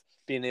terms of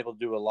being able to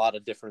do a lot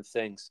of different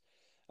things.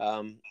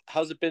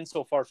 How's it been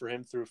so far for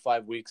him through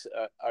 5 weeks?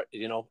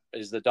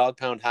 Is the dog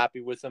pound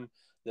happy with him?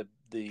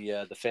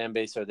 The fan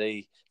base, do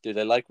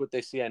they like what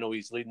they see? I know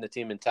he's leading the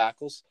team in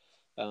tackles.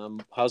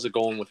 How's it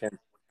going with him?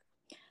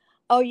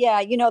 Oh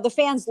yeah, the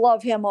fans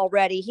love him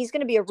already. He's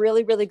going to be a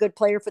really, really good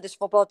player for this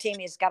football team.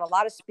 He's got a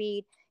lot of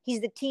speed.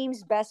 He's the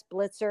team's best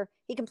blitzer.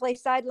 He can play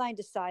sideline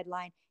to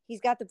sideline. He's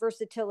got the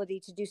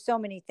versatility to do so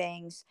many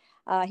things.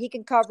 He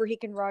can cover, he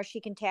can rush, he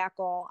can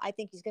tackle. I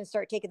think he's going to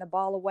start taking the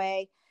ball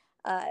away.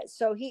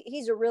 So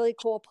he's a really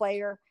cool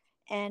player,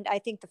 and I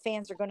think the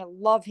fans are going to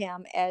love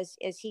him as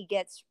he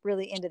gets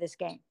really into this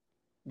game.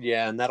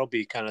 Yeah, and that'll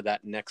be kind of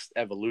that next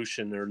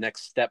evolution or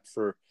next step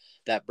for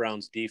that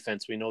Browns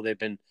defense. We know they've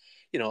been,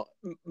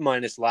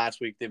 minus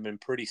last week, they've been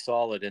pretty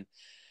solid, and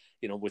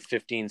with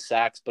 15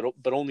 sacks,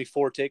 but only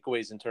 4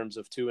 takeaways in terms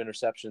of 2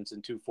 interceptions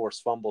and 2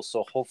 forced fumbles.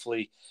 So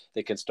hopefully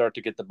they can start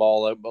to get the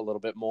ball out a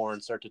little bit more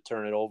and start to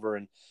turn it over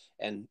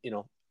and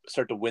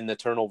start to win the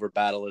turnover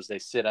battle as they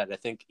sit at, I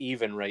think,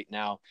 even right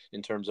now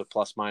in terms of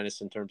plus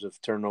minus in terms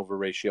of turnover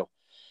ratio.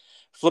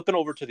 Flipping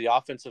over to the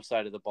offensive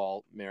side of the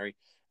ball, Mary,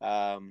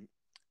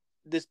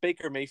 this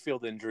Baker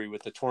Mayfield injury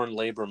with the torn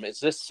labrum, is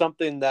this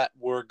something that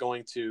we're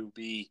going to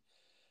be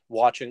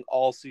watching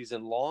all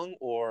season long?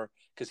 Or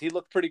because he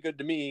looked pretty good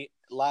to me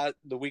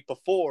the week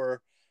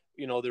before,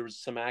 there was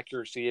some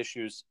accuracy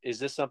issues. Is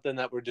this something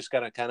that we're just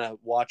going to kind of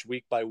watch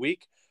week by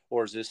week,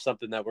 or is this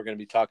something that we're going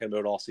to be talking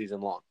about all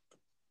season long?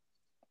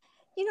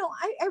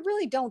 I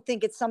really don't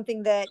think it's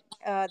something that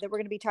we're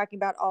going to be talking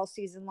about all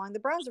season long. The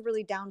Browns have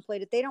really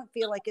downplayed it. They don't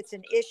feel like it's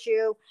an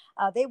issue.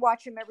 They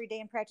watch him every day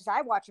in practice.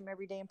 I watch him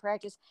every day in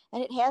practice,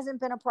 and it hasn't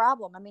been a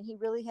problem. I mean, he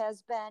really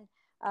has been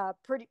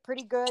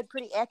pretty good,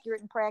 pretty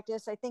accurate in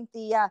practice. I think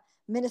the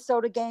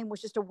Minnesota game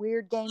was just a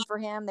weird game for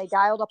him. They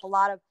dialed up a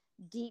lot of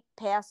deep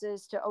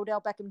passes to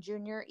Odell Beckham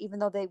Jr., even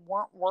though they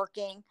weren't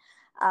working.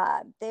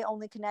 They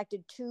only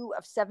connected 2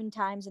 of 7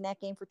 times in that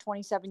game for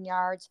 27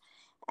 yards.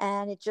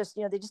 And it just,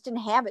 they just didn't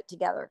have it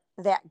together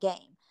that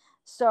game.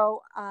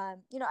 So, I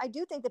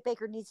do think that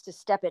Baker needs to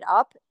step it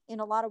up in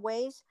a lot of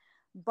ways,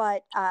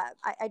 but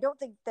I don't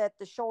think that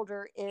the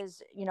shoulder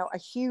is, a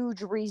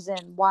huge reason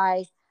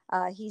why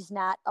he's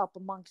not up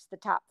amongst the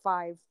top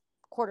 5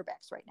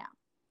 quarterbacks right now.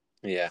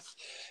 Yeah.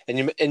 And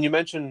you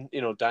mentioned,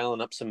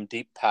 dialing up some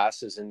deep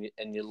passes,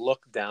 and you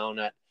look down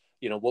at,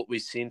 what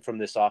we've seen from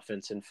this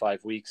offense in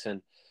 5 weeks,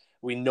 and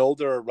we know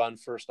they're a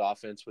run-first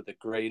offense with a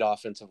great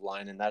offensive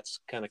line, and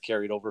that's kind of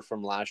carried over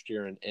from last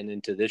year and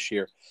into this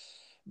year.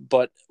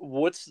 But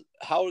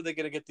how are they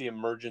going to get the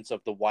emergence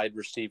of the wide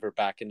receiver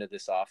back into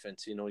this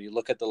offense? You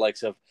look at the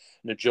likes of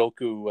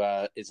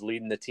Njoku is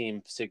leading the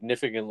team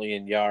significantly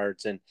in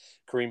yards, and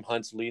Kareem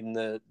Hunt's leading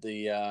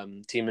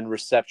the team in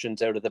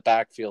receptions out of the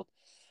backfield.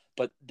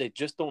 But they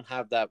just don't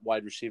have that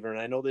wide receiver.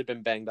 And I know they've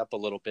been banged up a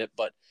little bit,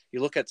 but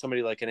you look at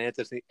somebody like an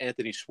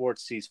Anthony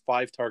Schwartz, sees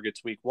 5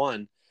 targets week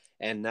 1,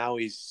 and now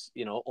he's,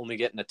 only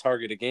getting a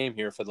target a game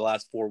here for the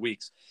last 4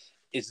 weeks.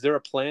 Is there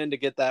a plan to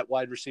get that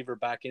wide receiver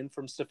back in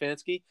from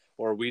Stefanski,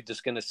 or are we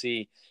just going to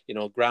see,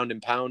 ground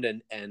and pound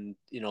and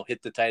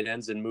hit the tight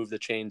ends and move the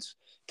chains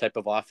type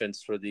of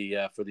offense for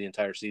the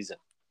entire season?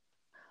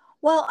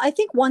 Well, I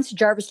think once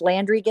Jarvis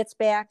Landry gets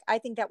back, I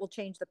think that will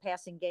change the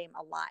passing game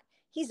a lot.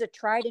 He's a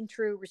tried and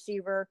true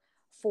receiver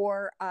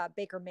for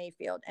Baker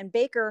Mayfield. And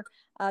Baker,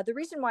 the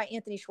reason why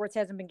Anthony Schwartz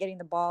hasn't been getting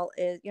the ball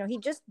is, he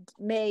just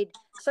made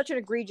such an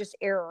egregious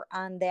error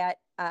on that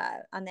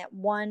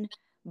one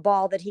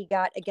ball that he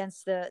got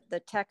against the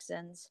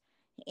Texans,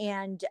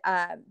 and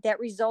that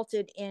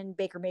resulted in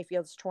Baker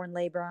Mayfield's torn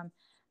labrum.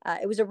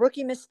 It was a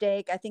rookie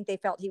mistake. I think they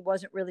felt he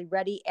wasn't really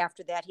ready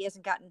after that. He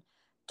hasn't gotten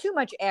too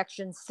much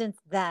action since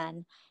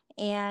then,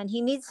 and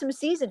he needs some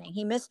seasoning.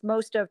 He missed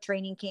most of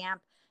training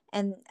camp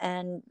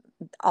and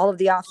all of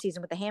the offseason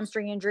with the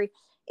hamstring injury.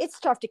 It's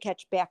tough to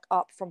catch back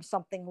up from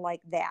something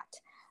like that.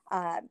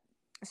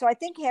 So I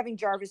think having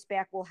Jarvis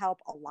back will help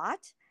a lot.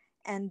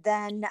 And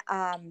then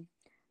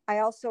I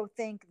also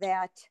think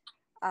that,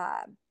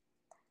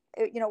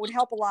 it would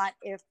help a lot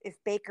if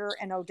Baker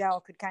and Odell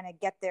could kind of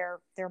get their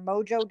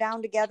mojo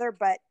down together,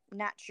 but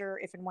not sure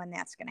if and when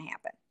that's going to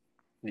happen.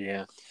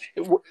 Yeah.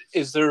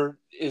 Is there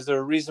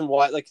a reason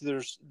why, like,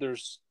 there's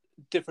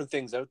different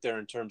things out there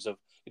in terms of,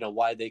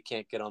 why they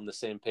can't get on the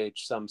same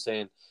page? Some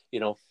saying,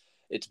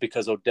 it's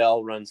because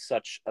Odell runs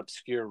such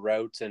obscure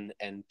routes and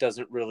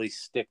doesn't really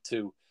stick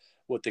to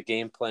what the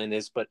game plan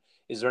is. But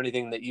is there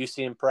anything that you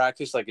see in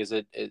practice? Like,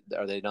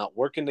 are they not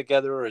working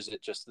together, or is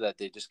it just that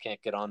they just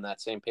can't get on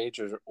that same page,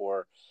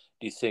 or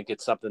do you think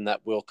it's something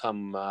that will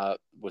come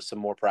with some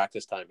more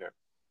practice time here?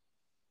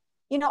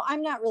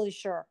 I'm not really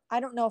sure.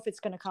 I don't know if it's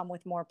going to come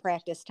with more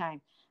practice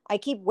time. I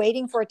keep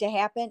waiting for it to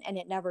happen, and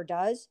it never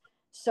does.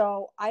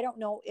 So I don't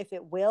know if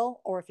it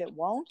will or if it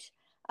won't.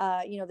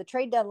 The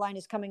trade deadline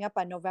is coming up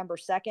on November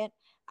 2nd.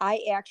 I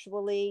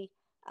actually,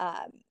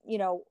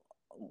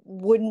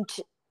 wouldn't,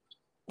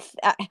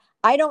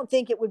 I don't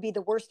think it would be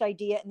the worst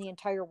idea in the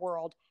entire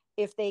world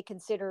if they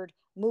considered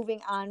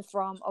moving on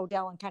from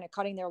Odell and kind of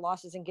cutting their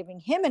losses and giving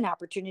him an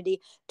opportunity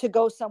to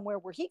go somewhere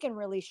where he can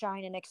really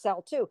shine and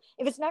excel too.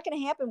 If it's not going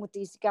to happen with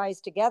these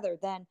guys together,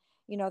 then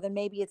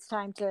maybe it's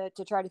time to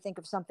try to think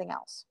of something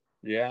else.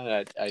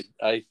 Yeah,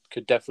 I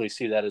could definitely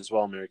see that as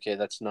well, Mary Kay.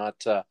 That's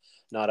not a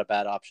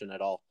bad option at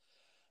all.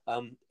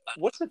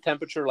 What's the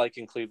temperature like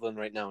in Cleveland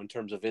right now in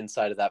terms of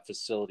inside of that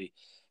facility?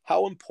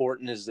 How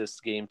important is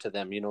this game to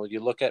them? You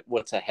look at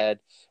what's ahead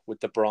with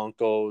the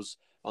Broncos,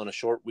 on a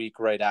short week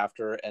right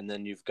after, and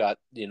then you've got,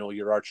 you know,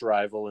 your arch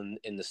rival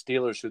in the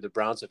Steelers, who the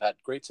Browns have had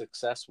great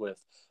success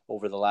with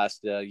over the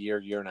last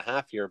year and a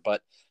half here,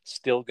 but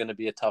still going to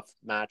be a tough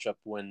matchup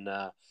when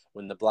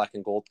the black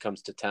and gold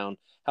comes to town.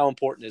 How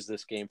important is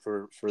this game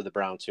for the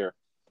Browns here?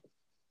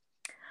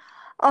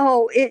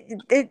 Oh,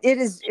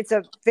 it's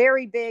a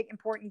very big,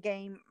 important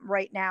game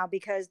right now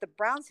because the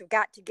Browns have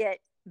got to get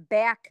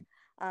back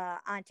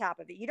on top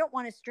of it. You don't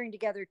want to string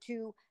together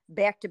two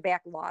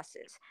back-to-back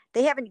losses.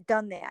 They haven't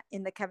done that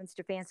in the Kevin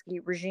Stefanski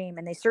regime,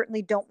 and they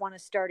certainly don't want to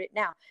start it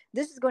now.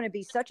 This is going to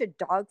be such a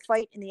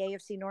dogfight in the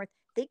AFC North.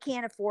 They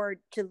can't afford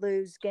to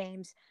lose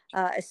games,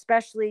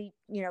 especially,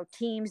 you know,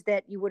 teams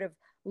that you would have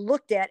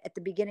looked at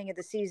the beginning of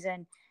the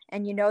season,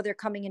 and you know they're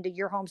coming into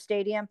your home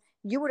stadium.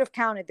 You would have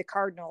counted the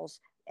Cardinals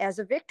as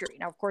a victory.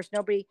 Now, of course,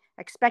 nobody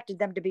expected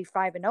them to be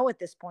 5-0 at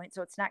this point,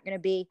 so it's not going to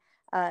be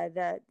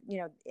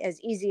as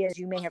easy as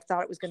you may have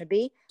thought it was going to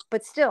be.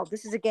 But still,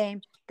 this is a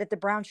game that the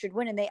Browns should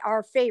win, and they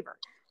are favored.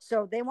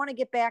 So they want to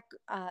get back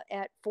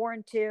at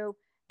 4-2.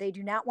 They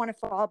do not want to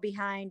fall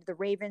behind the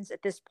Ravens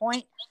at this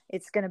point.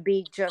 It's going to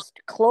be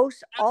just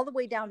close all the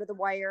way down to the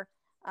wire,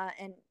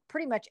 and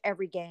pretty much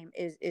every game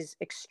is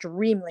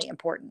extremely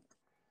important.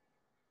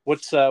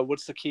 What's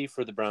the key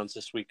for the Browns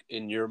this week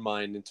in your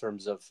mind in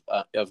terms of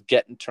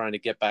trying to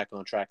get back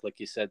on track, like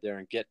you said there,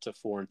 and get to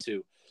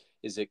 4-2?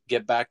 Is it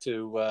get back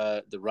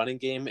to the running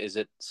game? Is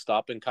it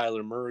stopping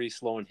Kyler Murray,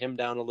 slowing him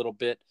down a little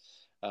bit?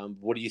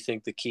 What do you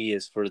think the key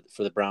is for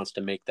the Browns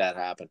to make that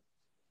happen?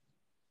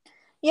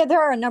 Yeah,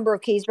 there are a number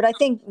of keys, but I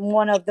think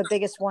one of the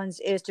biggest ones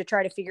is to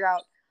try to figure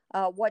out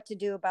what to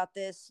do about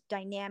this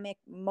dynamic,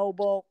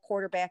 mobile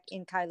quarterback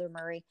in Kyler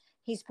Murray.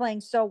 He's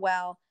playing so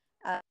well.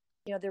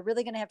 They're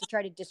really going to have to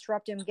try to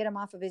disrupt him, get him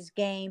off of his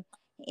game,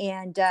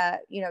 and,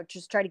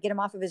 just try to get him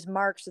off of his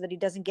mark so that he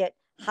doesn't get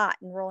hot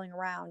and rolling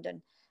around.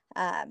 And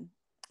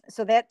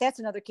so that's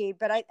another key.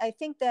 But I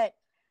think that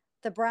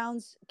the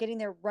Browns getting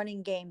their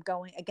running game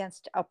going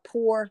against a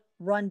poor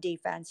run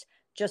defense,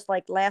 just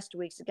like last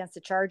week's against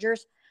the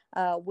Chargers,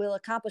 will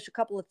accomplish a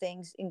couple of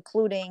things,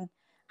 including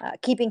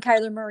keeping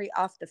Kyler Murray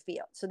off the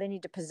field. So they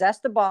need to possess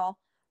the ball,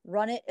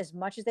 run it as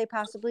much as they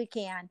possibly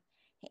can,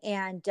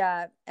 and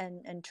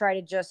try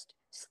to just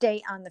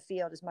stay on the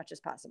field as much as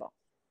possible.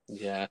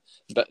 Yeah,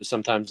 but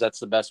sometimes that's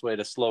the best way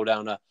to slow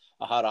down a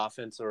hot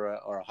offense or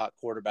a hot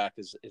quarterback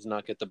is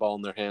not get the ball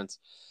in their hands.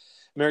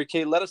 Mary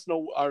Kay, let us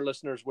know, our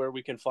listeners, where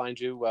we can find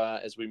you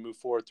as we move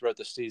forward throughout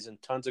the season.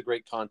 Tons of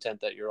great content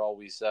that you're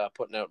always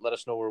putting out. Let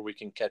us know where we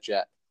can catch you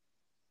at.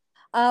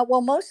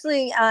 Well,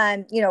 mostly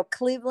on,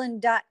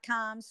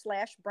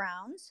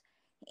 cleveland.com/Browns.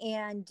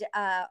 And,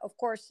 of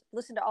course,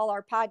 listen to all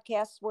our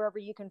podcasts wherever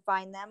you can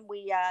find them.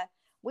 We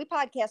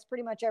podcast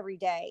pretty much every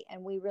day,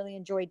 and we really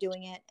enjoy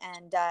doing it.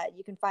 And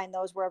you can find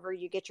those wherever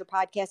you get your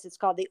podcasts. It's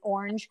called the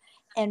Orange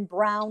and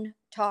Brown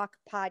Talk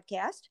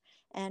Podcast.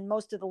 And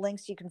most of the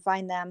links, you can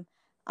find them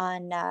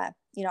on, on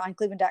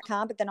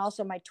cleveland.com. But then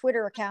also my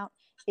Twitter account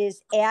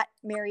is at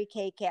Mary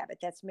Kay Cabot.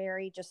 That's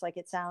Mary, just like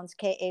it sounds,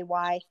 Kay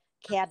Cabot,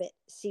 Cabot,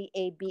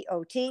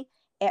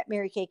 at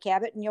Mary Kay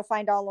Cabot. And you'll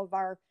find all of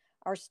our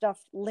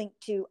stuff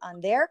linked to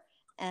on there.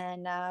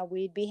 And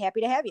we'd be happy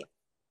to have you.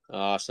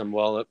 Awesome.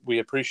 Well, we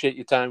appreciate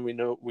your time. We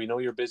know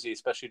you're busy,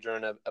 especially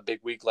during a big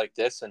week like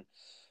this. And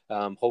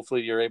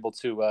hopefully you're able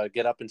to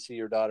get up and see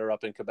your daughter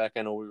up in Quebec.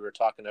 I know we were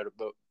talking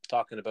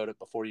about it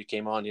before you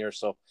came on here.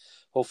 So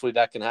hopefully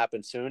that can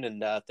happen soon.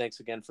 And thanks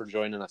again for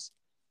joining us.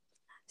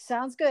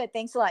 Sounds good.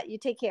 Thanks a lot. You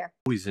take care.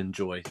 Always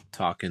enjoy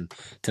talking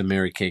to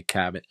Mary Kay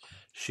Cabot.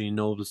 She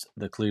knows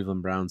the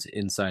Cleveland Browns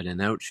inside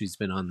and out. She's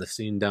been on the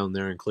scene down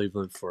there in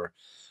Cleveland for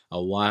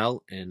a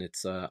while, and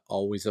it's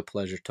always a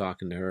pleasure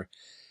talking to her.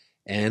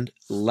 And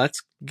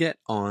let's get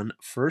on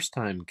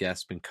first-time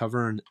guest, been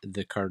covering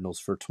the Cardinals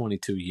for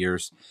 22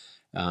 years.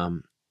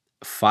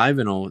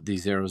 5-0,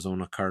 these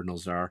Arizona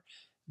Cardinals are.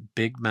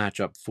 Big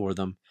matchup for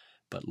them.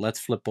 But let's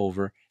flip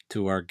over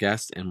to our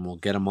guest, and we'll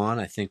get him on.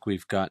 I think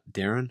we've got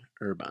Darren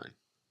Urbine.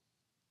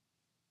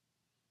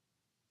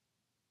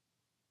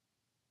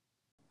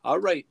 All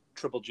right,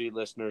 Triple G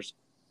listeners,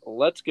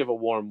 let's give a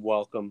warm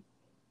welcome.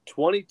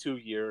 22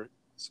 years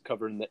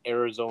covering the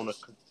Arizona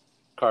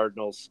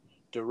Cardinals,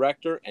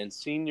 director and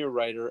senior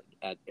writer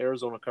at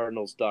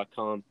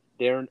ArizonaCardinals.com,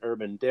 Darren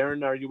Urbine.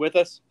 Darren, are you with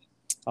us?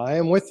 I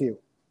am with you.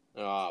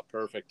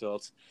 Perfect.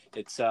 Well,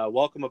 it's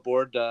welcome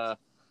aboard.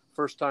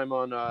 First time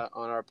on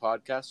our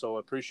podcast, so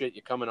appreciate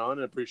you coming on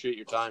and appreciate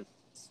your time.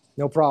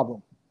 No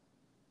problem.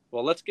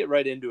 Well, let's get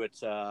right into it.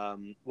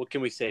 What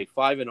can we say?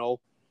 5-0,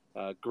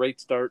 great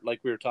start, like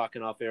we were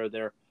talking off air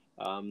there.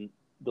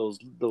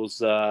 Those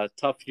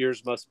tough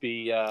years must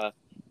be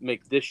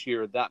make this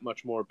year that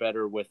much more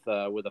better with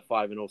a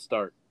 5-0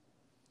 start.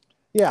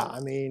 Yeah,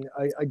 I mean,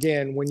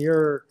 again, when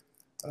you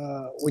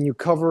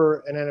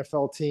cover an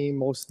NFL team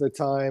most of the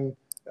time,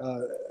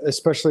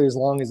 especially as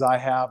long as I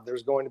have,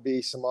 there's going to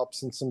be some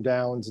ups and some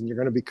downs, and you're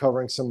going to be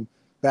covering some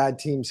bad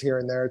teams here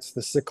and there. It's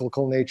the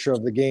cyclical nature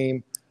of the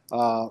game.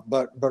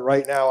 But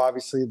right now,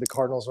 obviously, the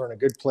Cardinals are in a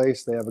good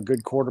place. They have a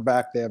good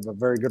quarterback. They have a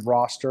very good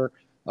roster.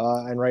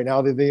 And right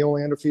now they're the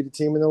only undefeated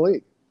team in the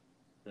league.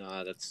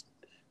 That's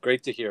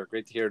great to hear.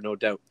 Great to hear, no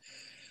doubt.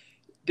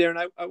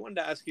 Darren, I wanted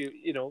to ask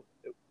you,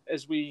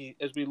 as we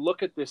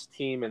look at this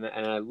team and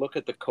I look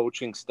at the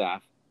coaching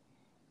staff,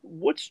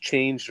 what's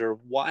changed, or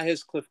why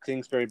has Cliff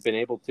Kingsbury been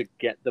able to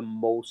get the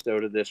most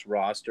out of this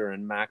roster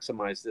and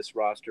maximize this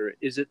roster?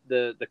 Is it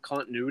the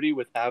continuity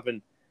with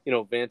having,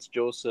 Vance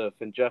Joseph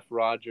and Jeff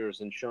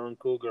Rogers and Sean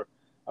Cougar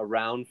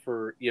around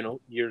for,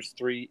 years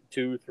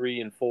 2,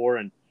 3, and 4,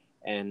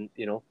 and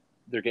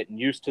they're getting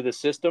used to the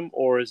system,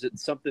 or is it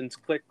something's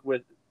clicked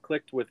with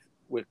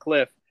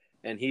Cliff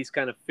and he's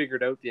kind of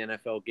figured out the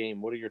NFL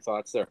game? What are your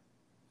thoughts there?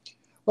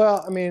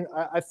 Well, I mean,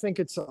 I think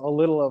it's a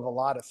little of a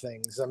lot of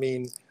things. I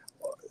mean,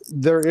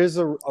 there is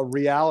a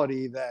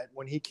reality that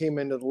when he came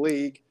into the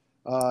league,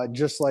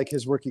 just like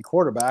his rookie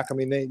quarterback, I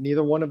mean,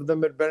 neither one of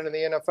them had been in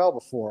the NFL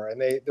before,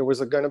 and there was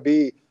going to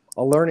be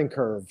a learning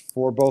curve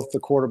for both the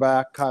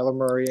quarterback, Kyler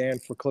Murray,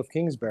 and for Cliff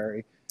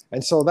Kingsbury.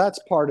 And so that's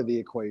part of the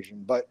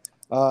equation. But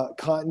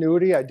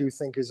continuity, I do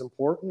think, is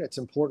important. It's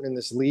important in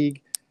this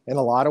league in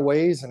a lot of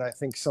ways, and I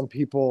think some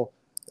people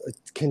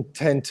can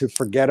tend to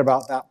forget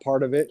about that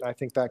part of it. And I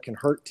think that can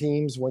hurt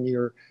teams when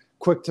you're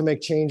quick to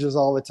make changes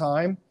all the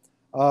time.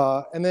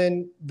 And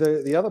then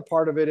the other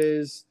part of it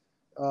is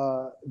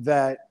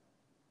that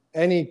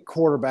any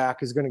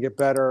quarterback is going to get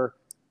better,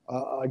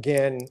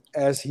 again,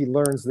 as he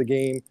learns the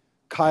game.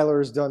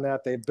 Kyler's done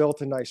that. They've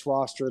built a nice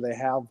roster. They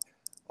have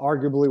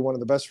arguably one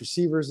of the best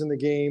receivers in the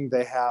game.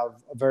 They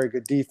have a very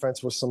good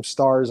defense with some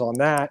stars on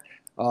that.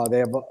 They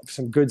have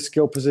some good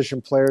skill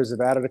position players. They've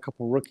added a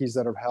couple rookies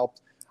that have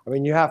helped. I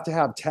mean, you have to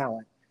have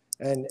talent.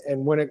 And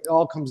when it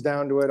all comes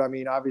down to it, I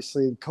mean,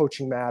 obviously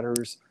coaching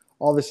matters.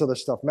 All this other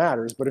stuff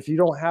matters. But if you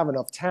don't have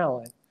enough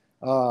talent,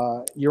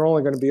 you're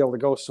only going to be able to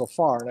go so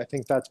far. And I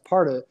think that's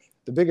part of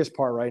the biggest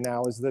part right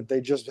now is that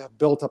they just have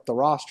built up the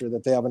roster,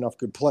 that they have enough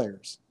good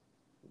players.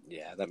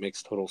 Yeah, that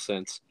makes total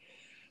sense.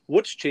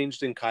 What's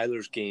changed in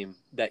Kyler's game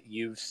that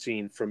you've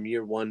seen from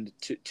year 1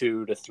 to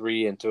 2 to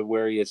 3 and to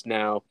where he is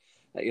now,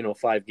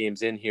 5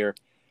 games in here,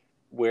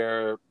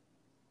 where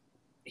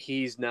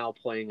he's now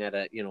playing at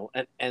an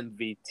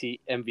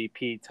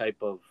MVP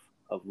type of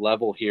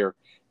level here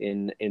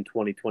in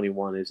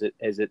 2021?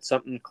 Is it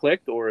something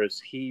clicked, or is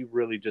he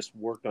really just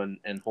worked on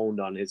and honed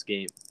on his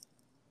game?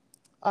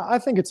 I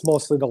think it's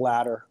mostly the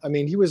latter. I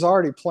mean, he was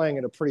already playing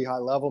at a pretty high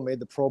level, made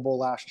the Pro Bowl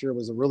last year,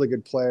 was a really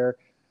good player.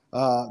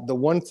 The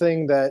one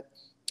thing that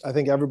I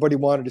think everybody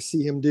wanted to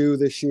see him do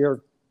this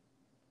year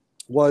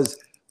was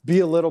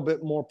be a little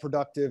bit more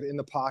productive in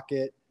the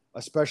pocket,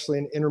 especially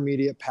in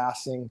intermediate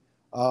passing,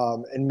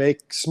 and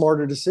make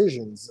smarter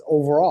decisions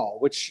overall,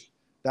 which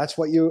that's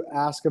what you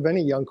ask of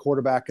any young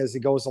quarterback as he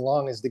goes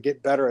along, is to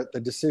get better at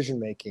the decision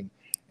making.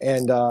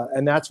 And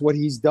that's what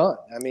he's done.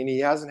 I mean, he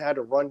hasn't had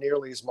to run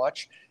nearly as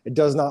much. It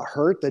does not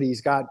hurt that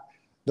he's got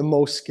the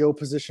most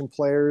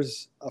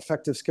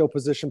effective skill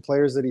position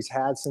players that he's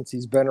had since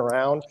he's been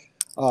around,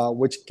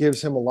 which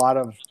gives him a lot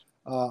of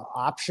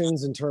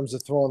options in terms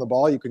of throwing the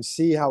ball. You can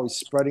see how he's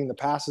spreading the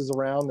passes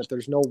around, that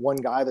there's no one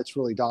guy that's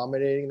really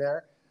dominating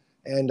there.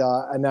 And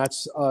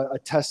that's a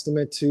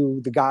testament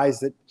to the guys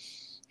that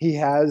he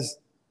has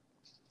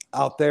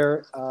out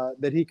there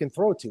that he can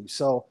throw to.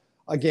 So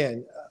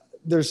again,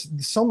 there's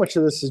so much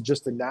of this is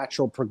just a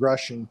natural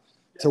progression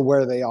to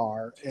where they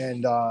are.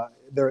 And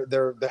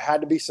there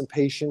had to be some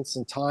patience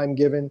and time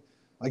given,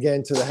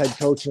 again, to the head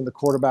coach and the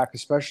quarterback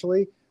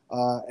especially.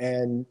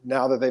 And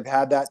now that they've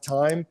had that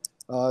time,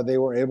 they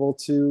were able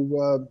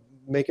to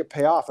make it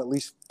pay off, at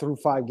least through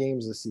 5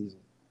 games this season.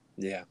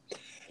 Yeah.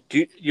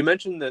 You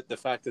mentioned the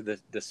fact of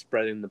the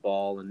spreading the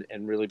ball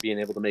and really being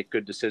able to make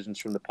good decisions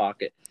from the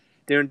pocket.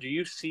 Darren, do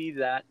you see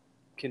that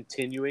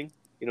continuing?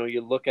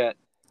 You look at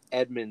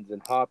Edmonds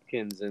and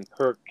Hopkins and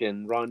Kirk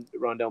and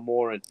Rondell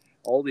Moore, and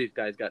all these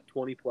guys got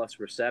 20-plus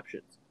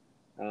receptions.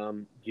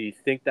 Do you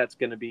think that's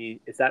going to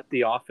be – is that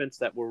the offense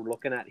that we're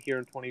looking at here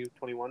in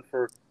 2021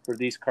 for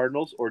these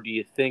Cardinals, or do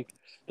you think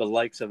the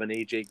likes of an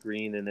A.J.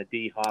 Green and a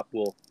D-Hop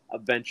will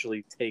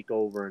eventually take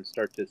over and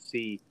start to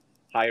see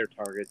higher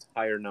targets,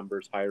 higher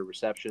numbers, higher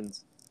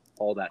receptions,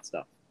 all that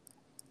stuff?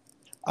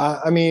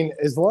 I mean,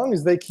 as long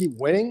as they keep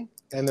winning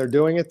and they're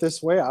doing it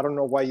this way, I don't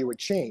know why you would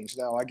change.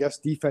 Now, I guess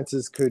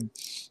defenses could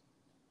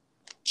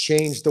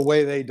change the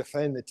way they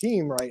defend the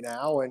team right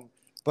now,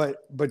 but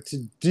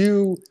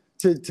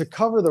to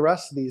cover the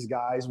rest of these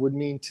guys would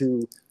mean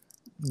to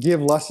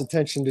give less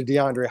attention to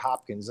DeAndre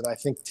Hopkins, and I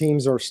think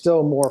teams are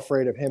still more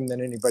afraid of him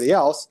than anybody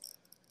else.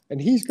 And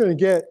he's going to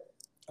get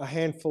a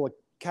handful of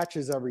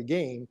catches every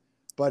game,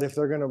 but if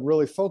they're going to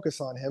really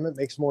focus on him, it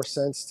makes more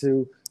sense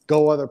to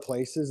go other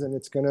places, and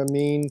it's going to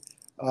mean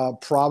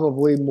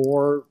probably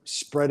more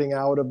spreading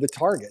out of the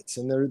targets,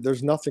 and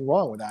there's nothing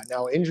wrong with that.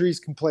 Now, injuries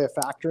can play a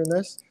factor in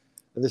this.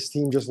 This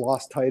team just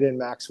lost tight end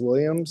Max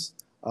Williams,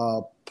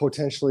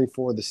 potentially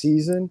for the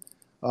season.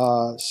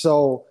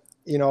 So,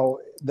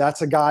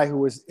 that's a guy who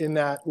was in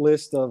that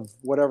list of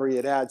whatever he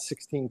had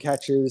 16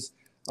 catches,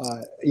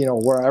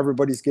 where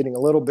everybody's getting a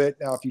little bit.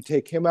 Now, if you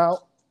take him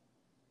out,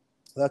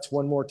 that's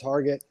one more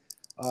target.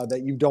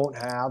 that you don't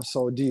have.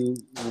 So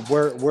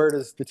where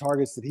does the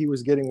targets that he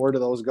was getting, where do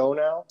those go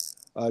now?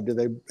 Do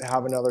they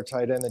have another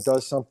tight end that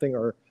does something,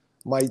 or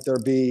might there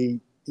be,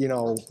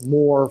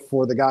 more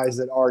for the guys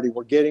that already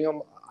were getting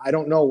them? I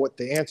don't know what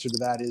the answer to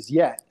that is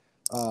yet.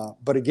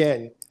 But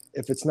again,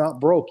 if it's not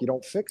broke, you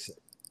don't fix it.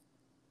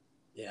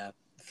 Yeah,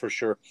 for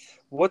sure.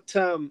 What,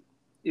 and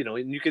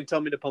you can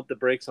tell me to pump the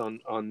brakes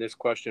on this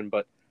question,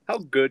 but how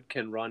good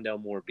can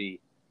Rondale Moore be?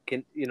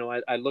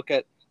 I look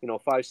at,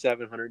 5'7",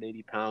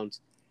 180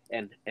 pounds,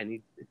 and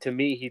to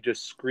me, he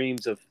just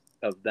screams of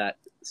that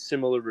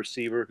similar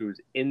receiver who's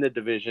in the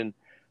division,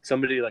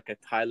 somebody like a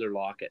Tyler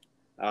Lockett.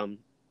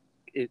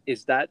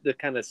 Is that the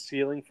kind of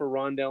ceiling for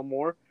Rondale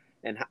Moore?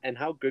 And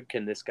how good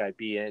can this guy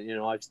be?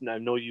 And I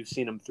know you've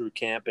seen him through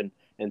camp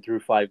and through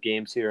 5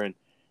 games here, and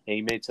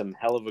he made some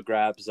hell of a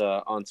grabs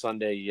on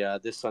Sunday,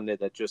 this Sunday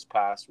that just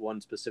passed, one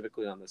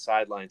specifically on the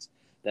sidelines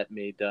that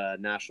made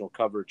national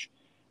coverage.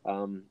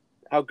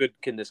 How good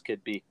can this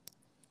kid be?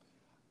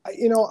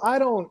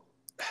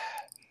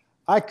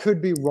 I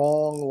could be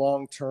wrong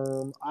long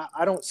term.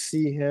 I don't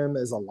see him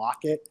as a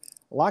Lockett.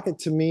 Lockett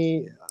to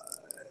me,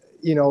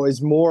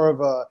 is more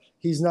of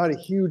he's not a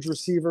huge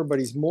receiver, but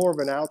he's more of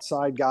an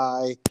outside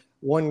guy,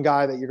 one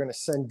guy that you're going to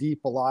send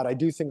deep a lot. I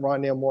do think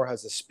Rondale Moore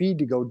has the speed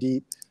to go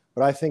deep,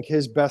 but I think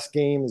his best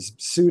game is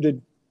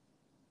suited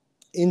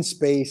in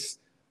space,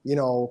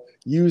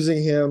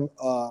 using him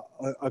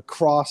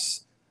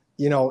across,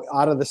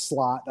 out of the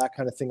slot, that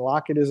kind of thing.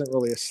 Lockett isn't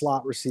really a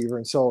slot receiver.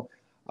 And so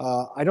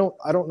I don't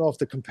know if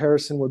the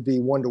comparison would be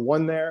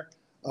 1-to-1 there.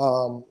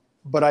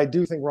 But I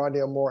do think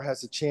Rondale Moore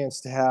has a chance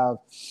to have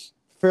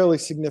fairly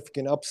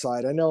significant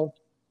upside. I know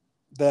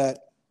that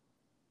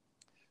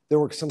there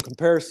were some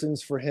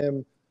comparisons for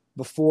him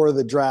before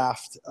the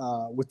draft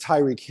with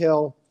Tyreek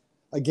Hill.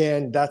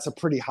 Again, that's a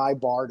pretty high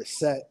bar to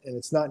set, and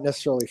it's not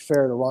necessarily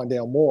fair to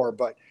Rondale Moore,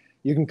 but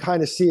you can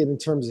kind of see it in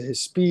terms of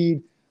his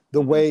speed,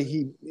 the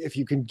way if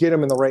you can get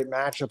him in the right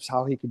matchups,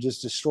 how he could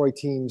just destroy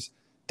teams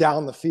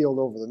down the field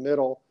over the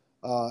middle.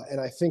 And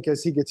I think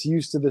as he gets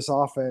used to this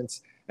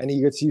offense and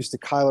he gets used to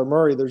Kyler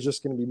Murray, there's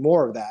just going to be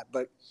more of that.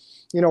 But,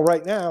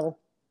 right now,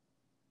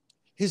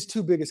 his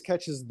 2 biggest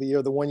catches of the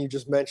year, the one you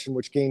just mentioned,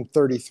 which gained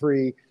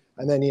 33,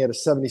 and then he had a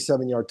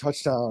 77-yard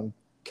touchdown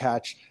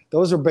catch.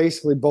 Those are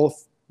basically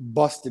both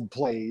busted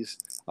plays.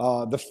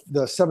 The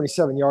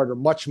 77-yarder,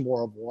 much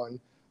more of one.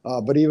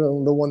 But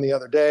even the one the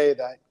other day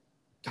that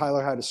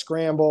Kyler had to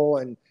scramble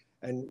and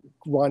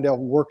Rondale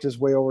worked his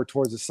way over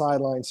towards the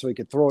sideline so he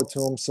could throw it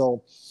to him.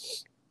 So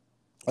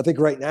I think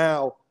right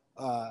now,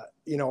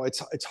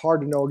 it's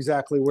hard to know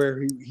exactly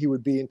where he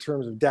would be in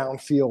terms of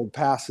downfield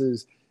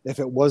passes if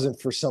it wasn't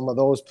for some of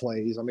those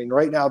plays. I mean,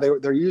 right now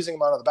they're using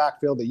him out of the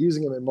backfield. They're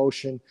using him in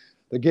motion.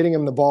 They're getting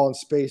him the ball in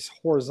space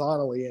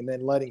horizontally and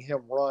then letting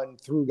him run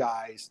through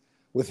guys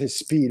with his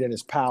speed and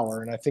his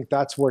power. And I think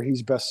that's where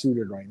he's best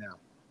suited right now.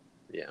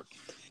 Yeah.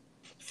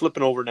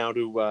 Flipping over now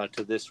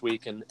to this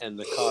week and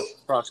the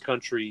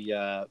cross-country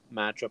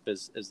matchup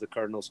as the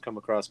Cardinals come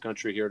across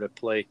country here to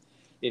play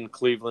in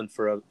Cleveland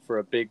for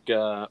a big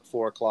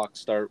 4:00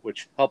 start,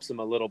 which helps them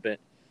a little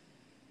bit.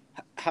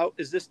 How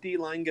is this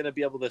D-line going to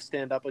be able to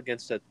stand up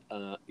against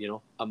a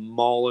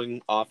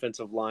mauling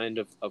offensive line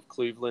of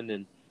Cleveland?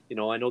 And,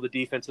 I know the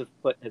defense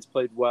has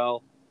played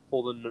well,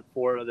 holding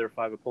 4 of their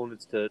 5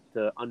 opponents to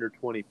under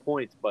 20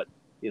 points, but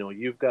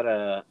you've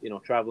got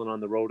traveling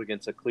on the road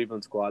against a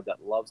Cleveland squad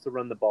that loves to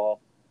run the ball.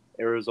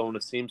 Arizona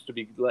seems to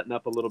be letting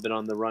up a little bit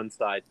on the run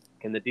side.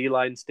 Can the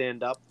D-line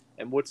stand up?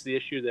 And what's the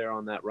issue there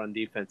on that run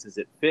defense? Is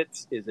it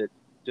fits? Is it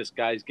just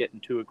guys getting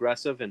too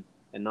aggressive and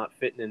not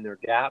fitting in their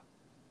gap?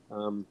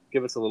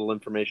 Give us a little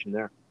information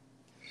there.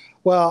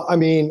 Well, I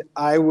mean,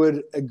 I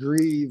would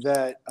agree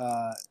that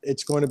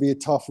it's going to be a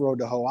tough road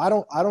to hoe. I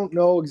don't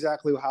know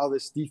exactly how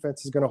this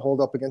defense is going to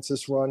hold up against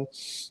this run.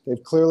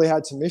 They've clearly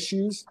had some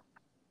issues,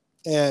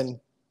 and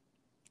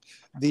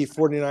the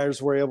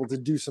 49ers were able to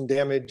do some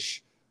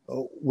damage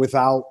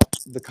without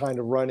the kind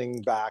of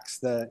running backs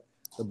that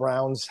the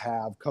Browns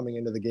have coming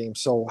into the game.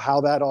 So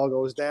how that all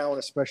goes down,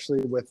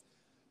 especially with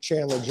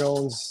Chandler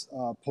Jones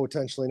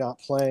potentially not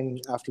playing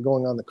after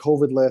going on the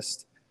COVID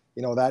list,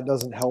 that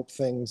doesn't help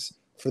things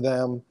for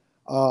them.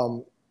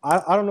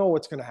 I don't know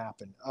what's going to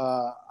happen.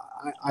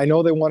 I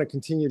know they want to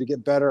continue to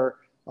get better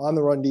on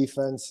the run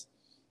defense.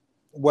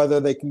 Whether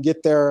they can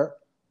get there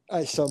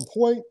at some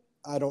point,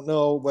 I don't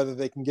know. Whether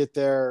they can get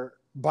there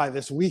by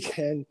this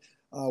weekend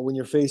when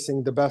you're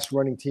facing the best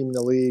running team in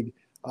the league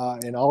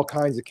in all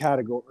kinds of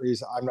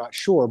categories, I'm not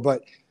sure.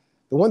 But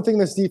the one thing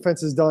this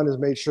defense has done is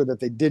made sure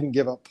that they didn't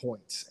give up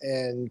points.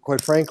 And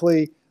quite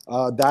frankly,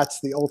 that's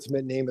the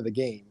ultimate name of the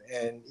game.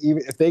 And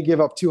even if they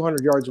give up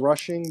 200 yards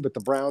rushing, but the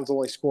Browns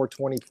only score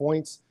 20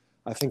 points,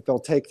 I think they'll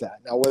take that.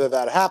 Now, whether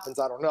that happens,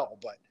 I don't know.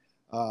 But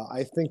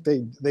I think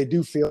they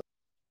do feel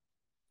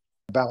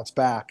bounce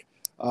back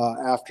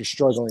after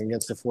struggling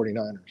against the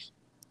 49ers.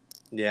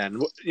 Yeah,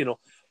 and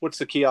what's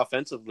the key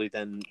offensively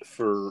then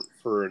for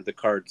the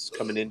Cards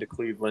coming into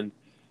Cleveland?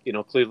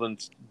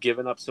 Cleveland's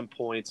given up some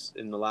points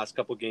in the last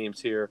couple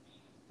games here.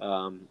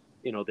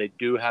 They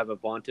do have a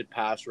vaunted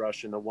pass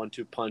rush and a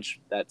 1-2 punch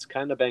that's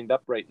kind of banged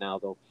up right now,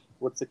 though.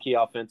 What's the key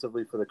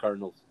offensively for the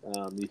Cardinals?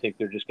 You think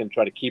they're just going to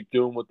try to keep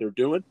doing what they're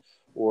doing,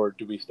 or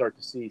do we start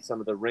to see some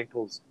of the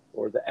wrinkles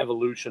or the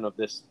evolution of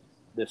this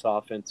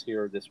offense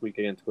here this week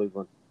against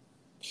Cleveland?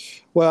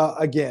 Well,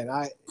 again,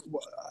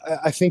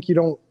 I think you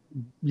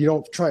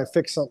don't try and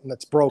fix something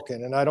that's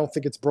broken, and I don't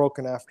think it's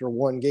broken after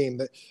one game.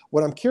 That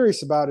what I'm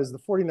curious about is the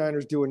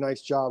 49ers do a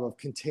nice job of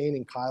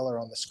containing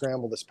Kyler on the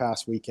scramble this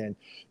past weekend.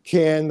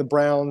 Can the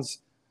Browns,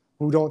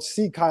 who don't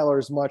see Kyler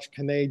as much,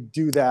 can they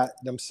do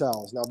that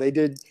themselves? Now, they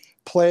did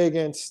play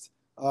against,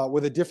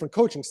 with a different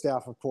coaching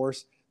staff, of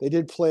course, they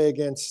did play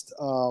against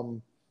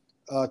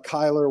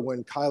Kyler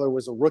when Kyler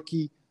was a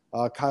rookie.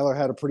 Kyler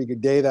had a pretty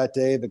good day that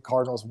day. The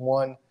Cardinals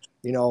won.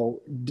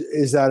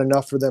 Is that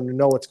enough for them to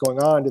know what's going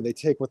on? Do they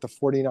take what the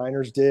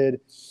 49ers did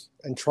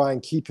and try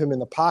and keep him in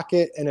the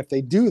pocket? And if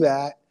they do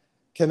that,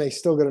 can they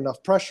still get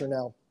enough pressure?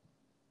 Now,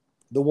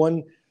 the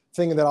one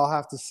thing that I'll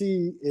have to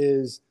see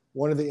is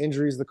one of the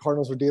injuries the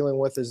Cardinals are dealing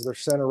with is their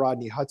center,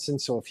 Rodney Hudson.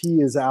 So if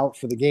he is out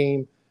for the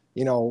game,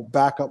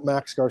 back up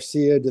Max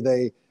Garcia, do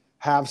they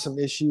have some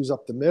issues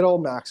up the middle?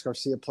 Max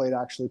Garcia played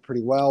actually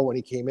pretty well when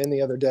he came in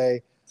the other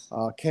day.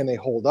 Can they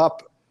hold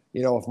up?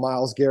 If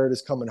Myles Garrett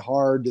is coming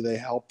hard, do they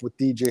help with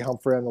DJ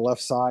Humphrey on the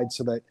left side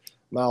so that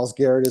Myles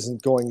Garrett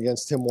isn't going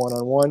against him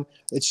one-on-one?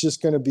 It's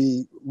just going to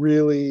be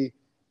really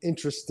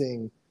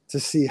interesting to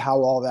see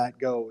how all that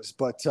goes.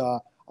 But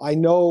I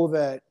know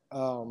that,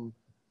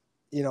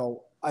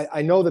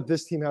 I know that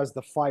this team has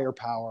the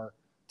firepower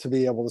to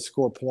be able to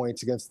score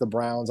points against the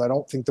Browns. I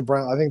think the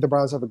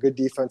Browns have a good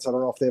defense. I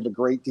don't know if they have a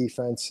great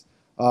defense,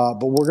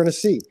 but we're going to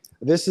see.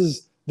 This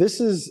is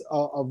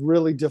a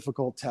really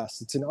difficult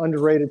test. It's an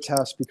underrated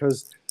test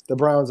because the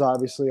Browns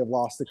obviously have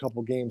lost a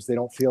couple games they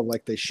don't feel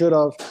like they should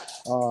have,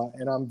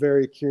 and I'm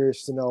very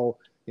curious to know,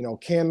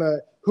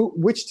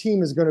 which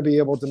team is going to be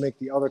able to make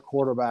the other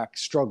quarterback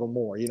struggle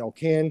more?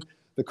 Can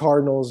the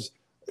Cardinals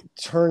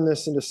turn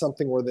this into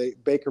something where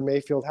Baker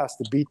Mayfield has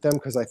to beat them?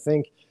 Because I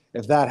think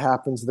if that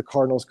happens, the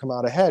Cardinals come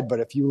out ahead. But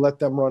if you let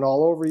them run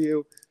all over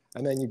you,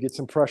 and then you get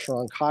some pressure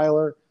on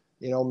Kyler,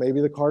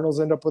 maybe the Cardinals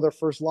end up with their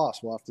first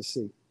loss. We'll have to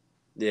see.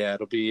 Yeah,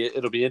 it'll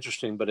be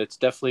interesting, but it's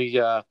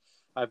definitely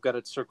I've got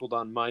it circled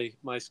on my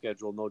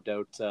schedule, no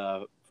doubt,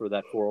 for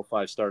that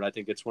 4:05 start. I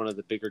think it's one of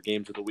the bigger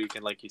games of the week,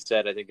 and like you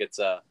said, I think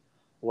it's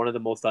one of the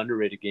most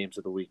underrated games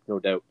of the week, no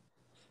doubt.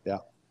 Yeah.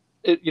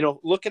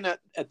 Looking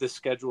at the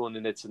schedule and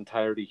in its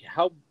entirety,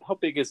 how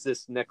big is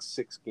this next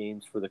 6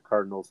 games for the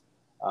Cardinals,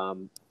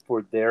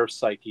 for their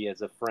psyche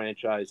as a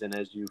franchise, and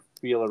as you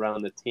feel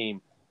around the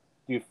team?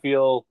 Do you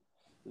feel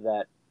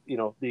that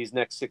these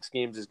next 6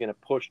 games is going to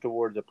push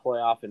towards a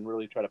playoff and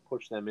really try to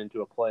push them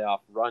into a playoff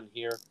run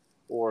here?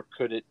 Or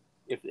could it,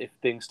 if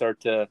things start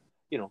to,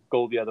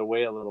 go the other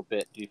way a little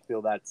bit, do you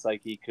feel that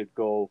psyche could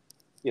go,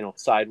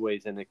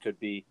 sideways, and it could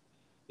be,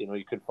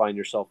 you could find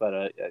yourself at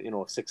a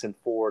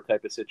 6-4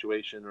 type of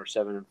situation or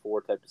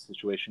 7-4 type of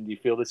situation? Do you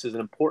feel this is an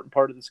important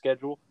part of the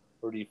schedule,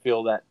 or do you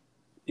feel that,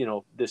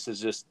 this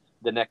is just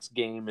the next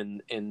game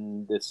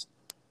in this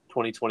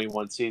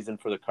 2021 season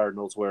for the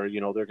Cardinals where,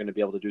 they're going to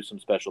be able to do some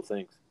special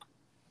things?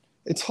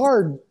 It's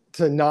hard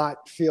to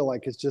not feel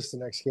like it's just the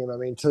next game. I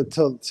mean,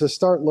 to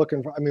start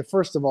looking for,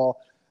 first of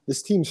all,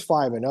 this team's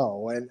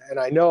 5-0. And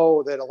I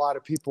know that a lot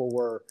of people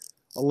were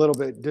a little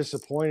bit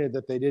disappointed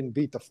that they didn't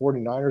beat the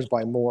 49ers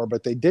by more,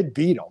 but they did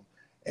beat them.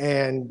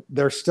 And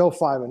they're still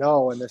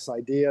 5-0. And this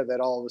idea that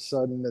all of a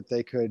sudden that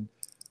they could,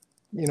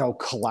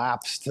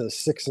 collapse to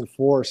 6-4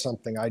 or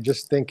something, I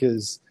just think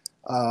is,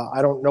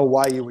 I don't know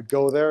why you would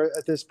go there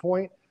at this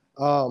point.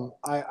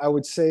 I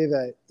would say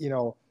that,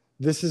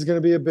 this is going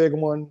to be a big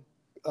one,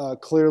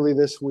 clearly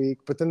this week.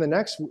 But then the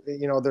next,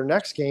 their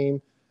next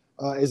game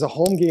is a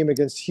home game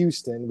against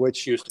Houston,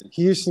 which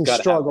Houston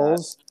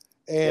struggles.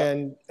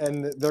 And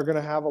they're going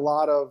to have a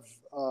lot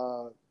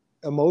of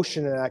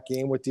emotion in that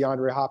game with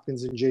DeAndre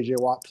Hopkins and J.J.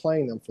 Watt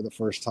playing them for the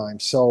first time.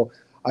 So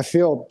I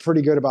feel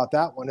pretty good about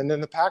that one. And then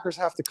the Packers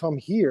have to come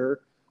here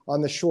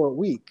on the short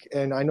week.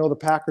 And I know the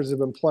Packers have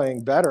been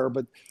playing better,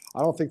 but I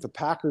don't think the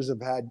Packers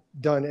have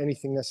done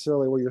anything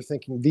necessarily where you're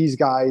thinking these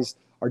guys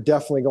are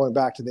definitely going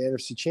back to the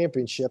NFC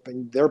Championship,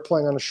 and they're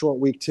playing on a short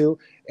week too,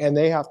 and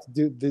they have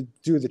to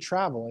do the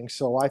traveling.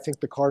 So I think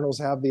the Cardinals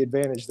have the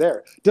advantage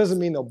there. Doesn't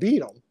mean they'll beat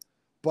them,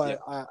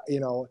 but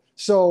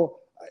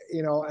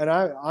and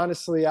I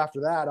honestly, after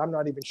that, I'm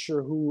not even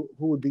sure who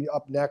would be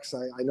up next.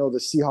 I know the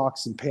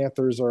Seahawks and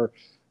Panthers are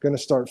going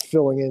to start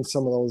filling in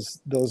some of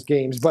those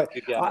games, but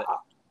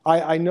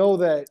I know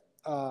that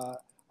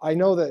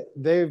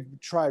they've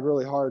tried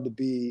really hard to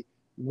be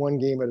one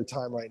game at a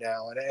time right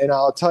now, and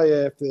I'll tell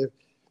you,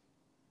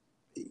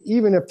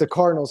 even if the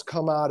Cardinals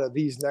come out of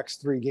these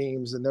next 3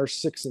 games and they're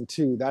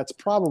 6-2, that's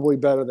probably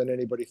better than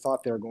anybody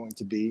thought they were going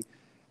to be.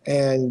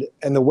 And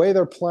the way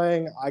they're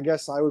playing, I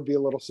guess I would be a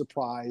little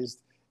surprised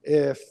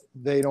if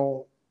they're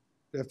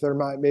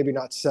maybe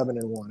not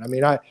 7-1. I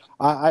mean,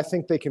 I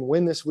think they can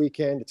win this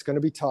weekend. It's going to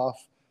be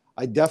tough.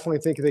 I definitely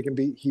think they can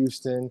beat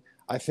Houston.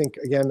 I think,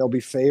 again, they'll be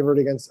favored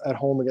at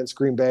home against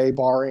Green Bay,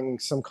 barring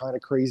some kind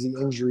of crazy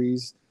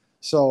injuries.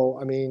 So,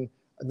 I mean,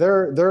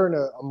 they're in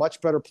a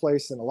much better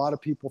place than a lot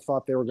of people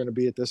thought they were going to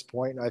be at this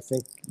point, and I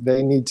think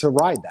they need to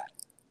ride that.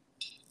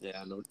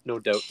 Yeah, no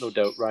doubt,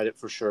 ride it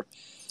for sure.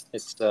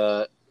 It's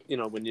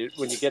when you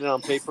get it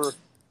on paper,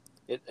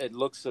 it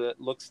looks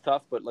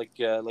tough, but like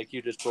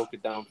you just broke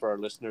it down for our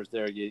listeners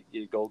there, you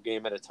go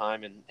game at a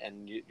time,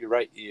 and you're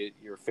right,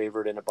 you're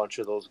favored in a bunch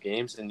of those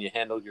games, and you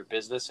handle your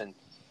business, and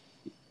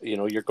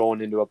you're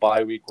going into a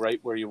bye week right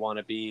where you want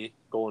to be,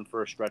 going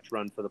for a stretch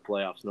run for the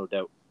playoffs, no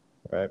doubt.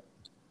 Right.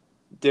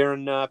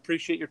 Darren,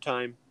 appreciate your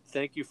time.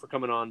 Thank you for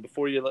coming on.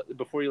 Before you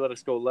let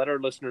us go, let our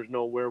listeners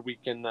know where we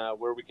can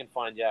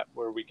find you at,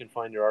 where we can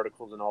find your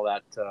articles and all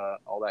that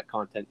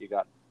content you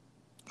got.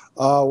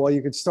 Well,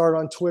 you could start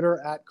on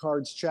Twitter at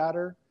Cards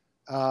Chatter,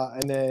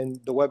 and then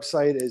the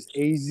website is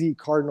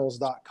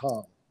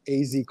azcardinals.com.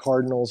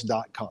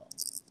 azcardinals.com.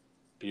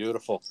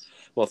 Beautiful.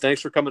 Well,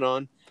 thanks for coming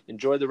on.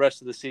 Enjoy the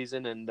rest of the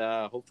season, and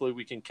hopefully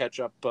we can catch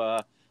up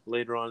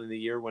later on in the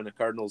year when the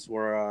Cardinals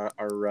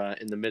are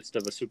in the midst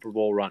of a Super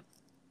Bowl run.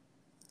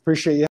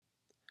 Appreciate you.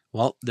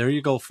 Well, there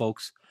you go,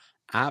 folks.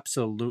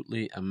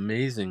 Absolutely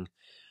amazing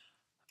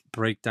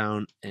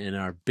breakdown in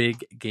our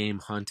big game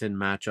hunting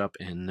matchup,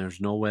 and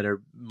there's no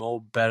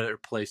better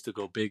place to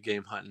go big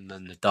game hunting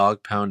than the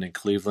Dog Pound in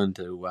Cleveland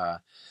to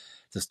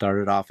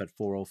start it off at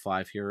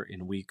 4:05 here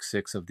in Week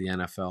 6 of the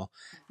NFL.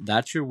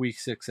 That's your Week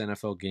 6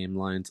 NFL game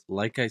lines.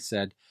 Like I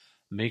said,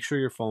 make sure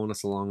you're following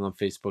us along on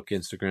Facebook,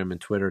 Instagram,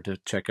 and Twitter to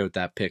check out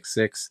that Pick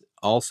 6.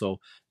 Also,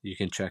 you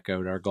can check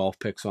out our golf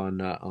picks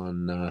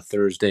on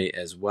Thursday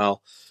as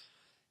well.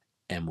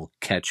 And we'll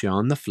catch you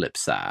on the flip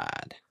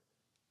side.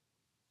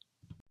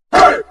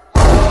 Here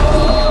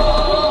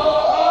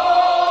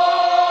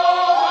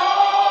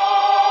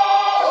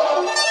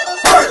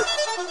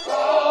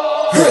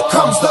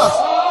comes the,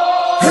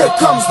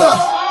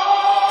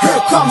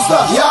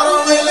 y'all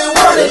don't really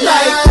want it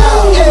like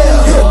that.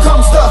 Yeah. Here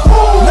comes the.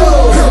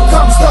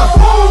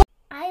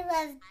 I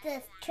love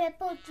this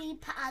Triple G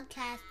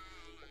podcast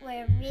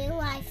where real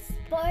life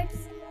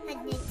sports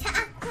and they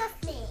talk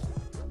with me.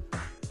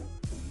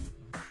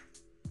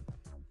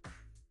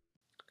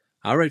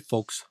 All right,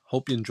 folks.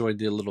 Hope you enjoyed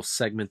the little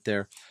segment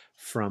there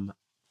from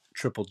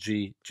Triple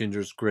G,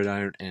 Ginger's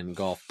Gridiron and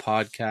Golf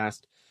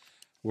Podcast.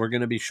 We're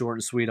going to be short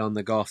and sweet on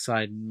the golf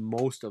side.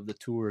 Most of the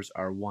tours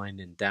are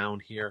winding down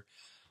here,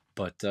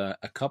 but a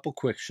couple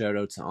quick shout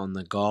outs on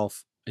the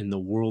golf in the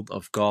world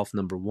of golf.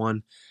 Number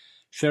one,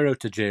 shout out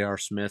to J.R.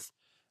 Smith.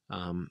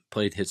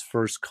 Played his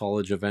first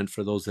college event.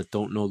 For those that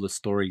don't know the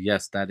story,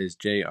 yes, that is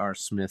J.R.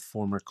 Smith,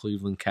 former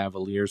Cleveland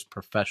Cavaliers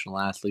professional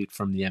athlete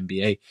from the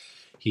NBA.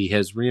 He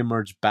has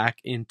reemerged back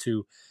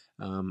into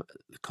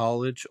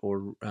college,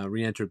 or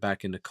re-entered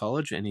back into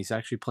college, and he's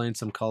actually playing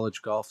some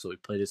college golf. So he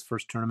played his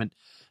first tournament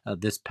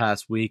this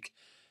past week.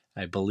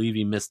 I believe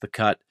he missed the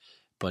cut,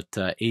 but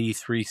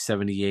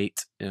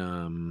 83-78,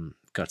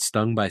 got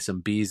stung by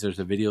some bees. There's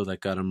a video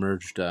that got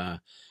emerged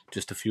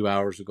just a few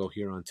hours ago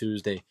here on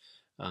Tuesday,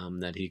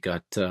 that he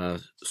got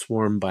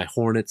swarmed by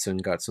hornets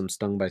and got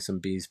stung by some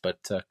bees.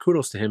 But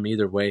kudos to him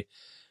either way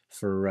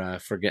for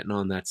getting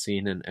on that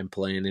scene and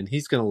playing. And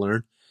he's going to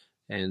learn,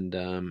 and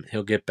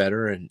he'll get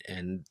better.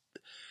 And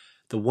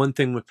the one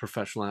thing with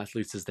professional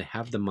athletes is they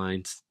have the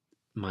mind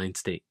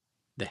state.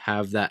 They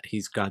have that.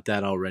 He's got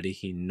that already.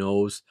 He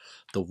knows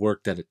the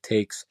work that it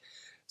takes.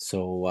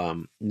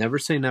 So never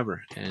say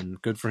never, and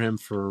good for him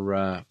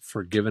for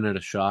giving it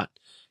a shot.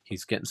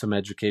 He's getting some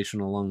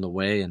education along the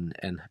way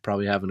and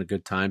probably having a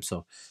good time.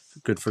 So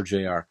good for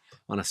JR.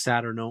 On a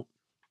sadder note,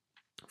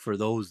 for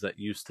those that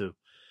used to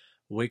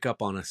wake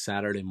up on a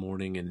Saturday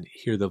morning and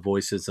hear the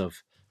voices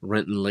of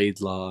Renton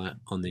Laidlaw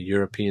on the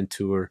European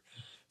Tour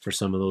for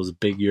some of those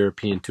big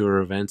European Tour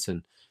events,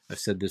 and I've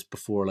said this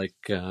before, like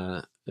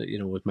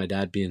with my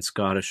dad being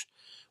Scottish,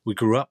 we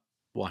grew up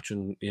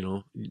watching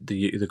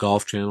the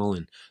Golf Channel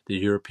and the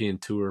European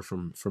Tour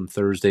from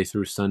Thursday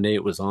through Sunday.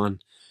 It was on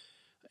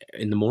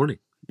in the morning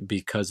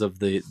because of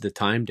the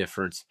time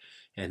difference,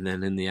 and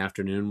then in the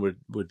afternoon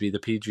would be the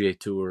PGA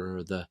Tour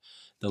or the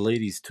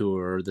Ladies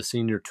Tour or the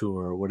Senior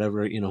Tour or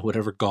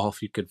whatever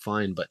golf you could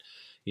find. But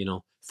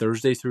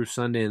Thursday through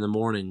Sunday in the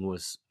morning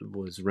was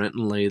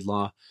Renton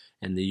Laidlaw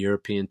and the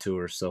European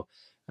Tour. So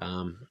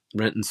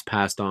Renton's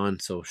passed on,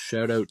 so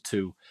shout out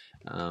to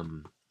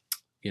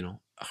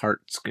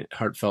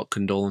heartfelt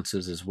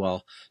condolences as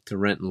well to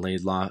Renton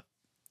Laidlaw.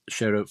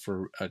 Shout out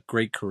for a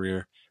great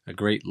career, a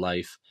great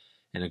life,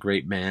 and a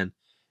great man.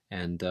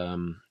 And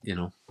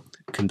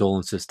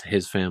condolences to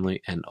his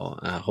family, and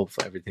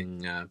hopefully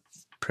everything,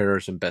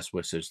 prayers and best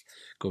wishes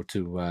go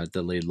to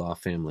the Laidlaw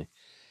family.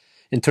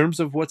 In terms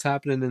of what's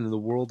happening in the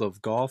world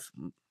of golf,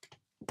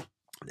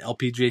 the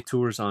LPGA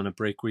Tour is on a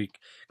break week,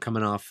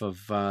 coming off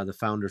of the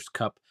Founders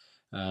Cup.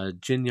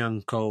 Jin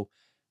Young Ko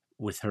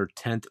with her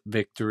 10th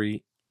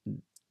victory,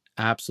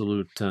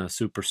 absolute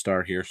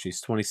superstar here.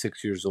 She's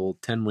 26 years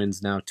old, 10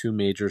 wins now, 2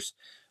 majors.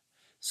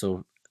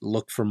 So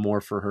look for more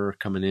for her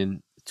coming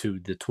in to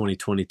the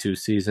 2022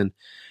 season.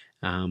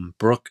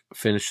 Brooke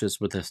finishes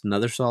with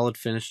another solid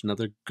finish,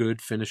 another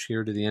good finish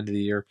here to the end of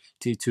the year.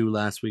 T2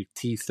 last week,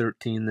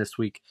 T13 this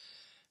week.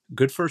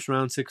 Good first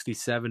round,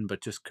 67,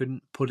 but just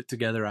couldn't put it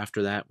together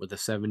after that with a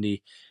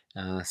 70,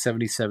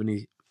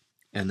 70,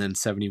 and then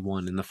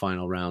 71 in the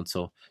final round.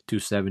 So 2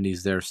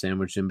 70s there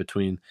sandwiched in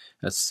between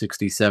a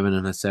 67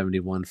 and a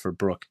 71 for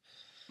Brooke.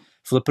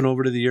 Flipping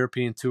over to the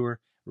European Tour,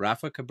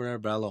 Rafa Cabrera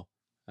Bello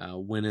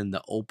winning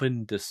the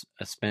Open de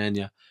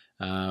España,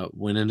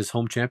 winning his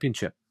home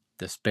championship.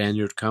 The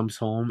Spaniard comes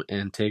home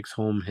and takes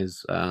home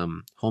his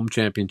home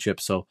championship.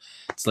 So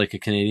it's like a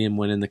Canadian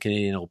winning the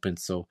Canadian Open.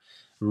 So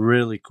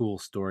really cool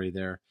story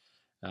there.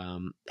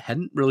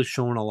 Hadn't really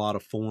shown a lot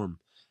of form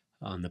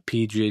on the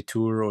PGA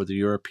Tour or the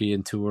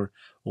European Tour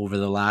over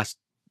the last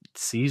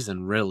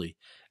season, really.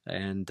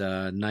 And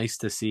nice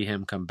to see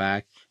him come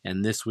back.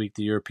 And this week,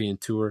 the European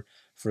Tour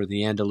for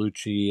the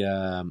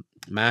Andalucci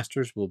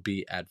Masters will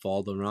be at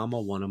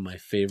Valderrama, one of my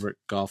favorite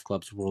golf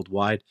clubs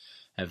worldwide.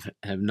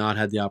 Have not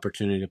had the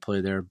opportunity to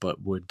play there,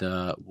 but would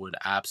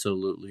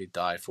absolutely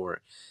die for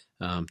it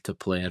to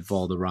play at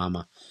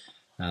Valderrama.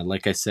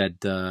 Like I said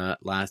a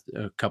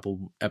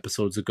couple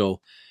episodes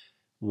ago,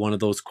 one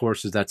of those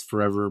courses that's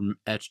forever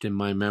etched in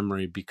my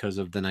memory because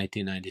of the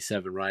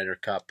 1997 Ryder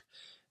Cup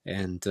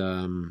and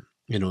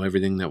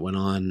everything that went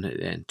on,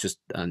 and just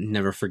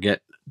never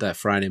forget that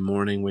Friday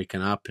morning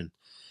waking up and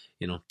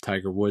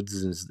Tiger Woods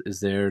is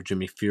there,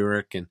 Jimmy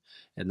Furyk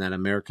and that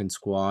American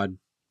squad,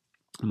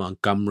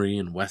 Montgomery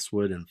and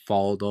Westwood and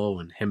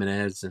Faldo and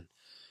Jimenez and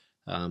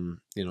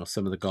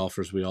some of the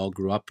golfers we all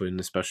grew up in,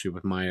 especially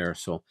with my era.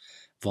 So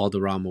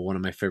Valderrama, one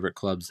of my favorite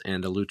clubs,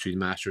 and Andalucci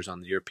Masters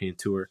on the European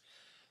Tour.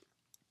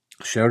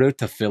 Shout out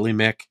to Philly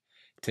Mick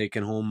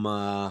taking home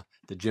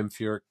the Jim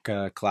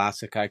Furyk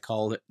Classic, I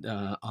call it,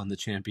 on the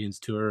Champions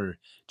Tour, or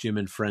Jim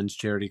and Friends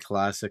Charity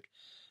Classic.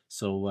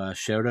 So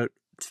shout out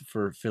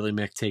for Philly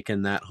Mick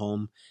taking that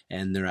home,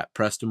 and they're at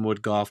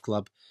Prestonwood Golf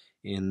Club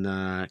in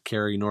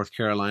Cary, North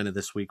Carolina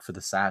this week for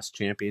the SAS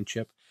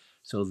Championship.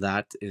 So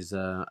that is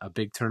a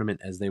big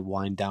tournament as they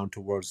wind down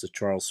towards the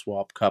Charles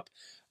Schwab Cup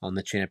on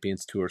the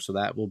Champions Tour. So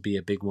that will be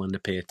a big one to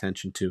pay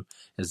attention to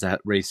as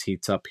that race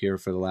heats up here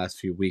for the last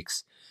few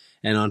weeks.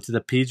 And on to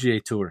the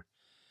PGA Tour.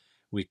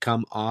 We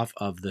come off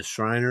of the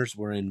Shriners.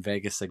 We're in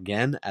Vegas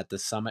again at the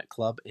Summit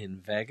Club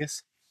in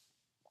Vegas.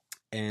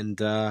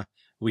 And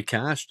we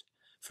cashed.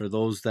 For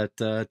those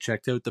that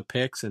checked out the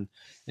picks and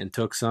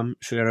took some,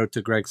 shout out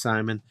to Greg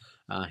Simon.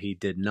 He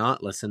did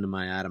not listen to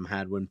my Adam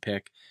Hadwin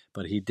pick,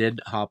 but he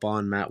did hop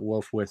on Matt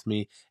Wolf with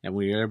me, and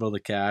we were able to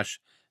cash.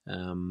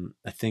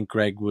 I think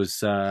Greg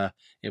was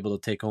able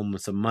to take home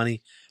some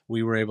money.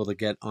 We were able to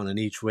get on an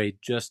each way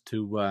just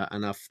to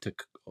enough to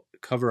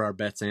cover our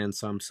bets and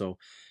some. So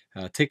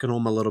taking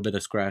home a little bit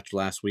of scratch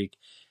last week.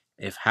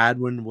 If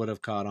Hadwin would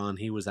have caught on,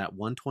 he was at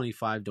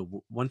 125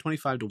 to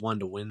 1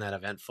 to win that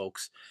event,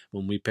 folks.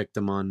 When we picked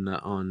him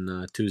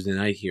on Tuesday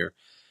night here,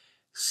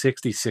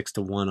 66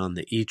 to 1 on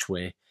the each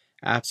way,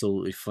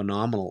 absolutely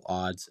phenomenal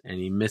odds, and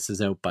he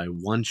misses out by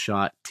one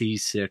shot,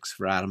 T6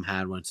 for Adam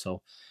Hadwin.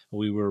 So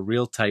we were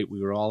real tight.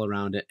 We were all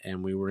around it,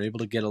 and we were able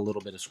to get a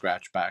little bit of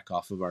scratch back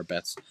off of our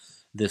bets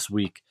this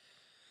week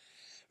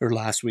or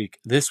last week.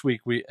 This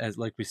week,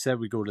 like we said,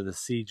 we go to the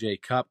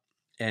CJ Cup.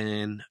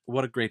 And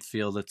what a great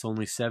field. It's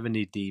only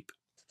 70 deep.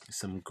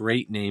 Some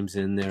great names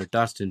in there.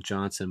 Dustin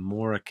Johnson,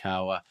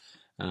 Morikawa.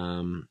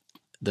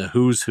 The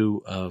who's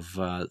who of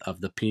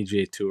the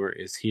PGA Tour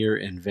is here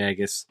in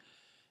Vegas.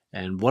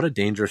 And what a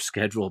dangerous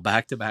schedule.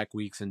 Back-to-back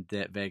weeks in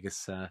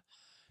Vegas. I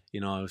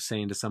was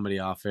saying to somebody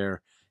off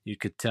air, you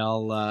could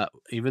tell,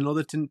 even though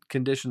the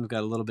conditions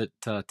got a little bit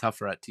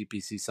tougher at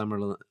TPC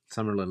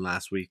Summerlin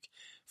last week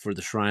for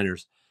the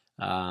Shriners,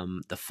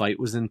 the fight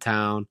was in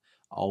town.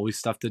 Always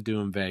stuff to do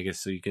in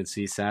Vegas. So you can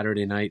see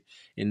Saturday night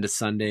into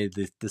Sunday.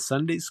 The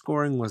Sunday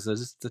scoring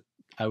was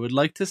I would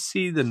like to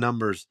see the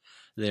numbers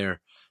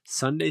there.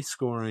 Sunday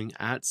scoring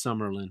at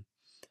Summerlin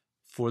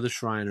for the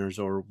Shriners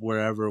or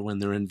wherever when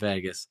they're in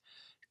Vegas.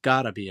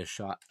 Gotta be a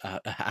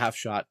half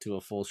shot to a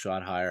full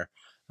shot higher.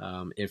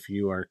 If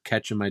you are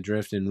catching my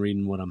drift and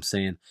reading what I'm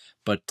saying.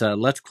 But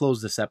let's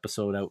close this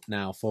episode out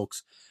now,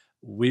 folks.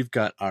 We've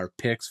got our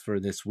picks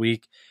for this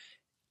week.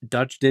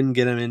 Dutch didn't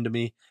get him into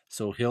me,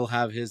 so he'll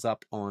have his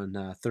up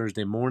on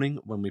Thursday morning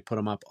when we put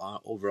him up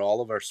over all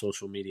of our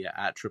social media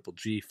at Triple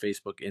G,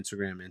 Facebook,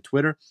 Instagram, and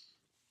Twitter.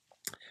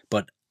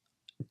 But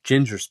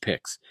Ginger's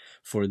picks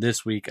for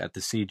this week at the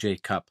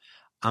CJ Cup,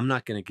 I'm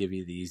not going to give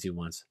you the easy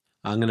ones.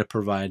 I'm going to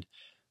provide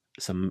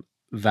some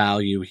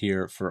value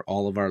here for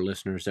all of our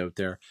listeners out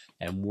there,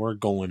 and we're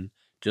going,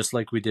 just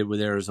like we did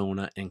with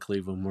Arizona and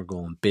Cleveland, we're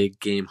going big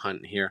game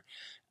hunting here.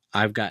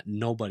 I've got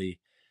nobody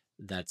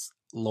that's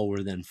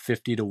lower than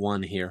 50 to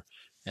 1 here.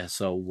 And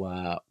so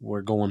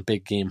we're going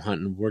big game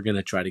hunting. We're going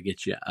to try to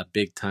get you a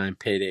big time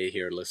payday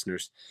here,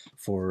 listeners,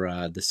 for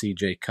the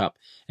CJ Cup.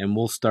 And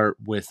we'll start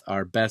with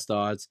our best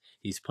odds.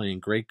 He's playing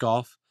great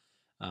golf.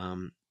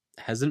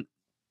 Hasn't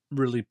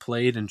really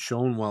played and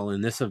shown well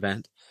in this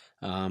event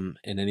in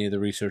any of the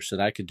research that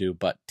I could do.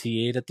 But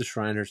T8 at the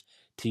Shriners,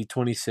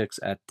 T26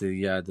 at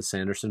the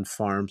Sanderson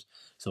Farms.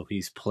 So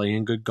he's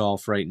playing good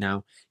golf right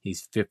now.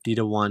 He's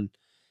 50-1,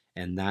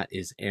 and that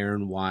is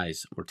Aaron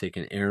Wise. We're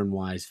taking Aaron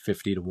Wise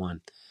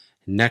 50-1.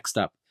 Next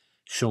up,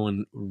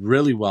 showing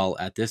really well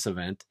at this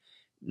event.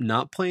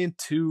 Not playing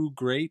too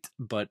great,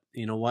 but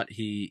you know what?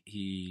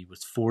 He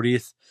was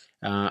 40th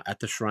at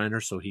the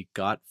Shriner, so he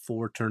got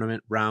 4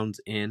 tournament rounds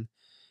in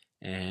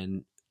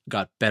and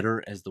got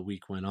better as the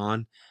week went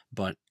on,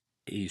 but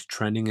he's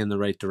trending in the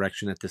right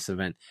direction at this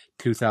event.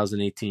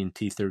 2018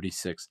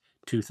 T36,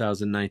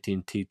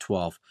 2019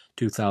 T12,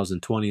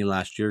 2020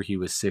 last year he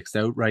was 6th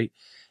outright.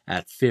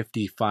 At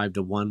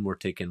 55-1, we're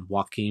taking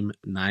Joaquin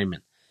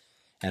Niemann.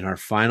 And our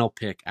final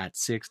pick at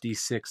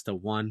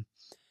 66-1,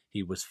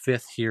 he was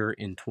 5th here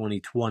in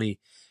 2020,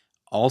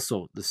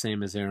 also the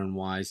same as Aaron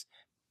Wise,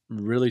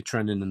 really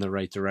trending in the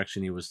right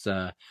direction. He was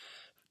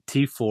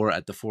T4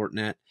 at the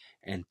Fortinet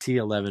and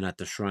T11 at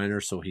the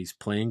Shriner, so he's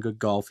playing good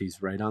golf.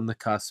 He's right on the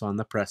cusp, on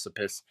the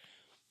precipice.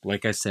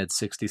 Like I said,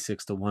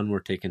 66-1, we're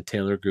taking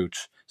Taylor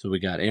Gooch. So we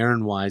got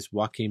Aaron Wise,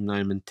 Joaquin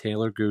Niemann,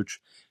 Taylor Gooch,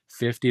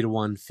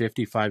 50-1,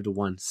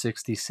 55-1,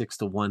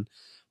 66-1.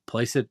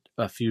 Place it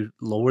a few,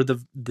 lower the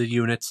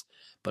units,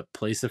 but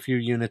place a few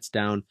units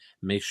down.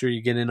 Make sure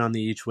you get in on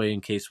the each way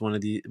in case one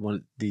of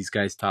these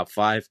guys top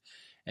 5,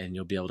 and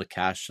you'll be able to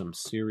cash some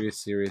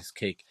serious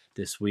cake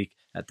this week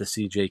at the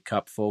CJ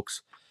Cup,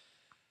 folks.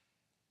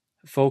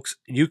 Folks,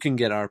 you can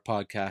get our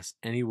podcast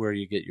anywhere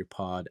you get your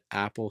pod,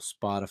 Apple,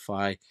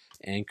 Spotify,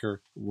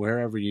 Anchor,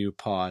 wherever you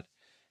pod.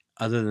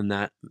 Other than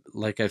that,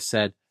 like I've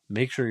said,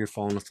 make sure you're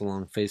following us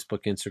along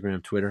Facebook,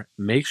 Instagram, Twitter.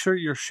 Make sure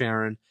you're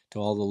sharing to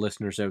all the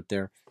listeners out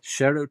there.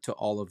 Shout out to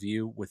all of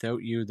you.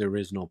 Without you, there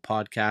is no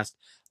podcast.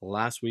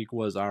 Last week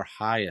was our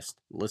highest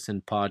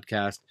listened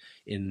podcast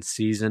in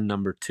season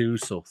number 2,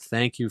 so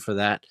thank you for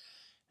that.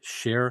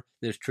 Share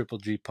this Triple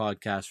G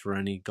podcast for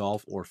any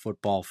golf or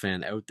football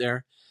fan out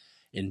there.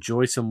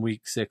 Enjoy some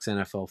Week 6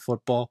 NFL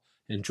football.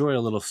 Enjoy a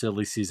little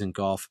silly season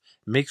golf.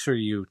 Make sure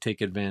you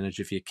take advantage,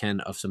 if you can,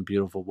 of some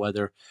beautiful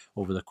weather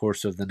over the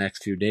course of the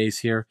next few days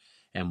here,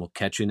 and we'll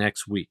catch you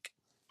next week.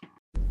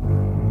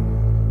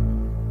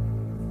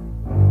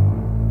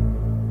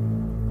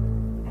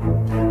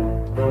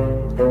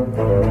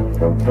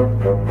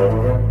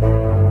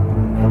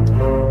 Thank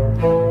you.